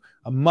ahead. We have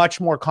a much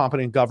more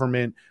competent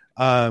government,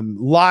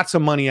 lots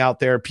of money out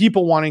there,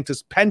 people wanting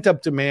to pent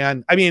up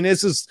demand. I mean,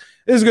 this is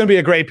going to be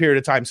a great period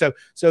of time.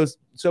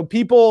 So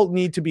people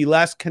need to be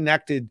less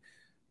connected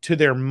to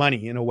their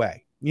money in a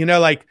way.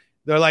 Like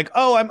they're like,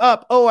 oh, I'm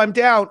up. Oh, I'm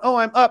down. Oh,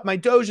 I'm up. My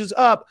Doge is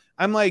up.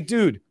 I'm like,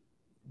 dude,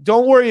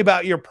 don't worry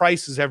about your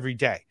prices every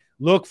day.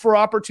 Look for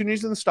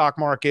opportunities in the stock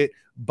market.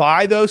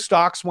 Buy those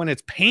stocks when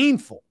it's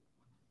painful.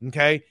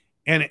 Okay.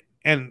 And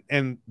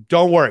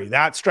don't worry,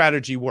 that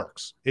strategy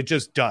works. It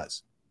just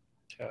does.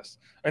 Yes.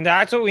 And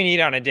that's what we need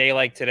on a day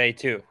like today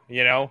too.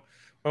 When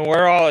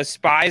we're all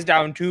SPY's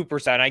down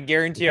 2%, I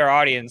guarantee our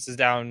audience is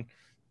down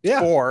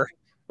 4%,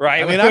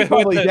 right? I mean, I'm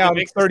probably down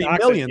 30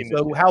 million.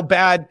 So how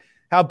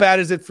bad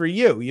is it for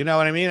you? You know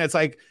what I mean? It's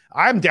like,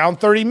 I'm down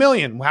 30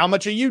 million. How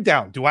much are you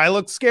down? Do I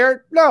look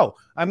scared? No,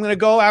 I'm going to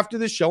go after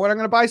this show and I'm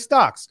going to buy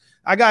stocks.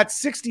 I got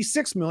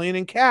 66 million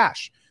in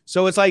cash.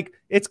 So it's like,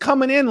 it's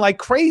coming in like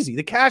crazy.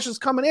 The cash is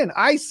coming in.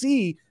 I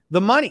see the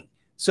money.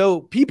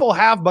 So people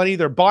have money.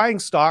 They're buying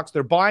stocks.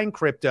 They're buying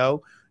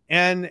crypto,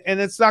 and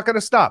it's not going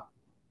to stop.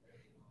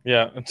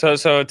 Yeah. So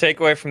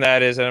takeaway from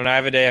that is, when I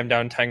have a day, I'm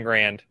down 10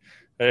 grand.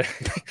 But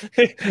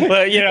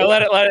let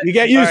it. You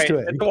get used to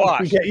it.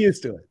 You get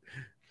used to it.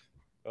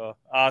 Cool.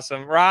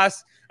 Awesome,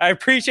 Ross. I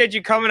appreciate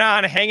you coming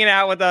on, hanging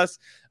out with us.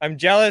 I'm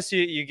jealous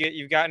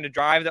you've gotten to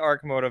drive the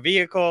Arcimoto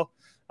vehicle.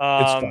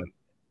 It's fun.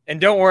 And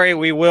don't worry,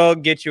 we will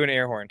get you an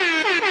air horn.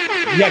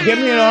 Yeah, give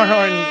me an air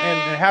horn,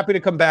 and happy to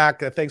come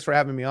back. Thanks for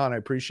having me on. I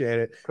appreciate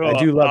it. Cool. I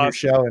do love your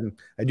show, and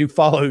I do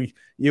follow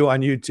you on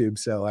YouTube,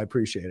 so I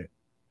appreciate it.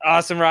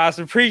 Awesome, Ross.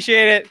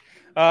 Appreciate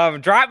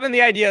it. Dropping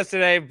the ideas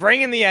today,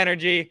 bringing the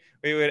energy.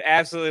 We would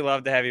absolutely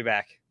love to have you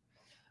back.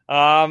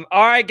 All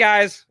right,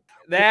 guys.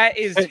 That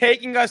is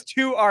taking us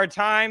to our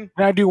time.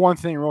 Can I do one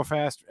thing real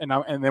fast, and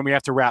then we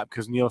have to wrap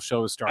because Neil's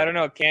show is starting. I don't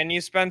know. Can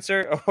you,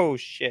 Spencer? Oh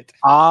shit.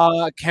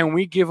 Can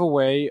we give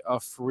away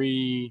a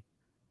free,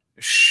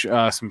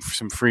 some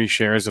free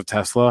shares of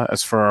Tesla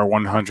as for our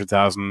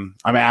 100,000?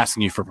 I'm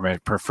asking you for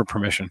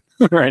permission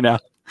right now.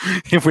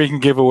 If we can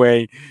give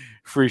away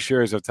free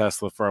shares of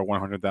Tesla for our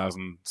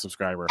 100,000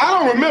 subscriber. I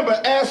don't remember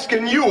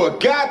asking you a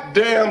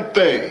goddamn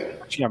thing.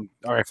 Gee, all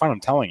right, fine. I'm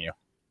telling you.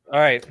 All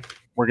right.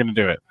 We're going to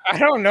do it. I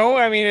don't know.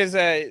 I mean,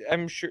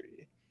 I'm sure.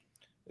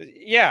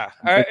 Yeah.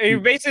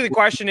 Basically, the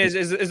question is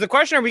the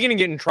question: are we going to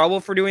get in trouble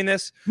for doing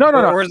this? No.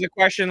 Or is the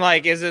question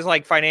like, is this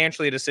like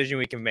financially a decision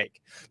we can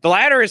make? The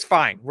latter is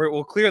fine.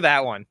 We'll clear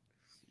that one.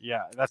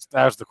 Yeah, that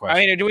was the question.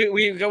 I mean, do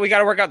we got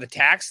to work out the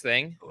tax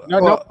thing?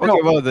 No.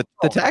 Well, the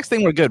tax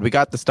thing we're good. We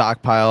got the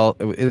stockpile.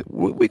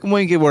 We can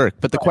make it work.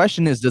 But the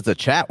question is, does the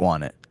chat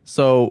want it?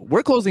 So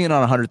we're closing in on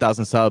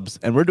 100,000 subs,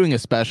 and we're doing a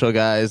special,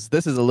 guys.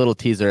 This is a little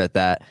teaser at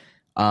that.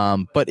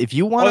 But if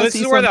you want to, this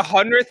is where the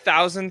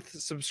 100,000th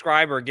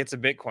subscriber gets a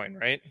Bitcoin,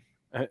 right?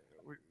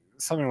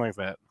 Something like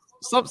that.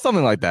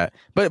 Something like that.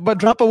 But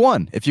drop a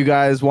 1 if you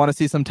guys want to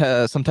see some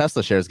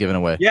Tesla shares given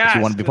away. Yeah, if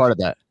you want to be part of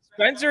that.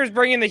 Spencer is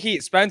bringing the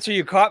heat. Spencer,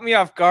 you caught me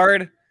off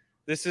guard.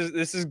 This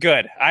is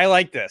good. I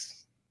like this.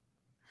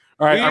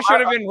 All right, you should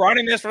have been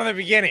running this from the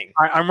beginning.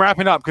 I'm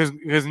wrapping up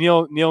because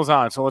Neil's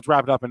on. So let's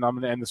wrap it up, and I'm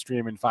going to end the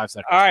stream in 5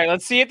 seconds. All right,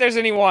 let's see if there's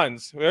any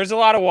ones. There's a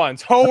lot of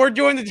ones. Oh, we're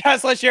doing the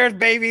Tesla shares,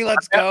 baby.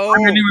 Let's go.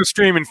 I'm going to do the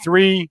stream in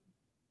 3.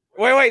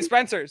 Wait,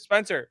 Spencer.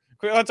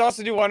 Let's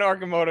also do one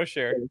Arcimoto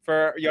share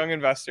for young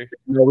investor.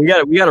 No, we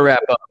got to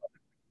wrap up.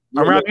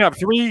 I'm wrapping up.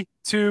 3,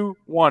 2,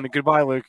 1. Goodbye, Luke.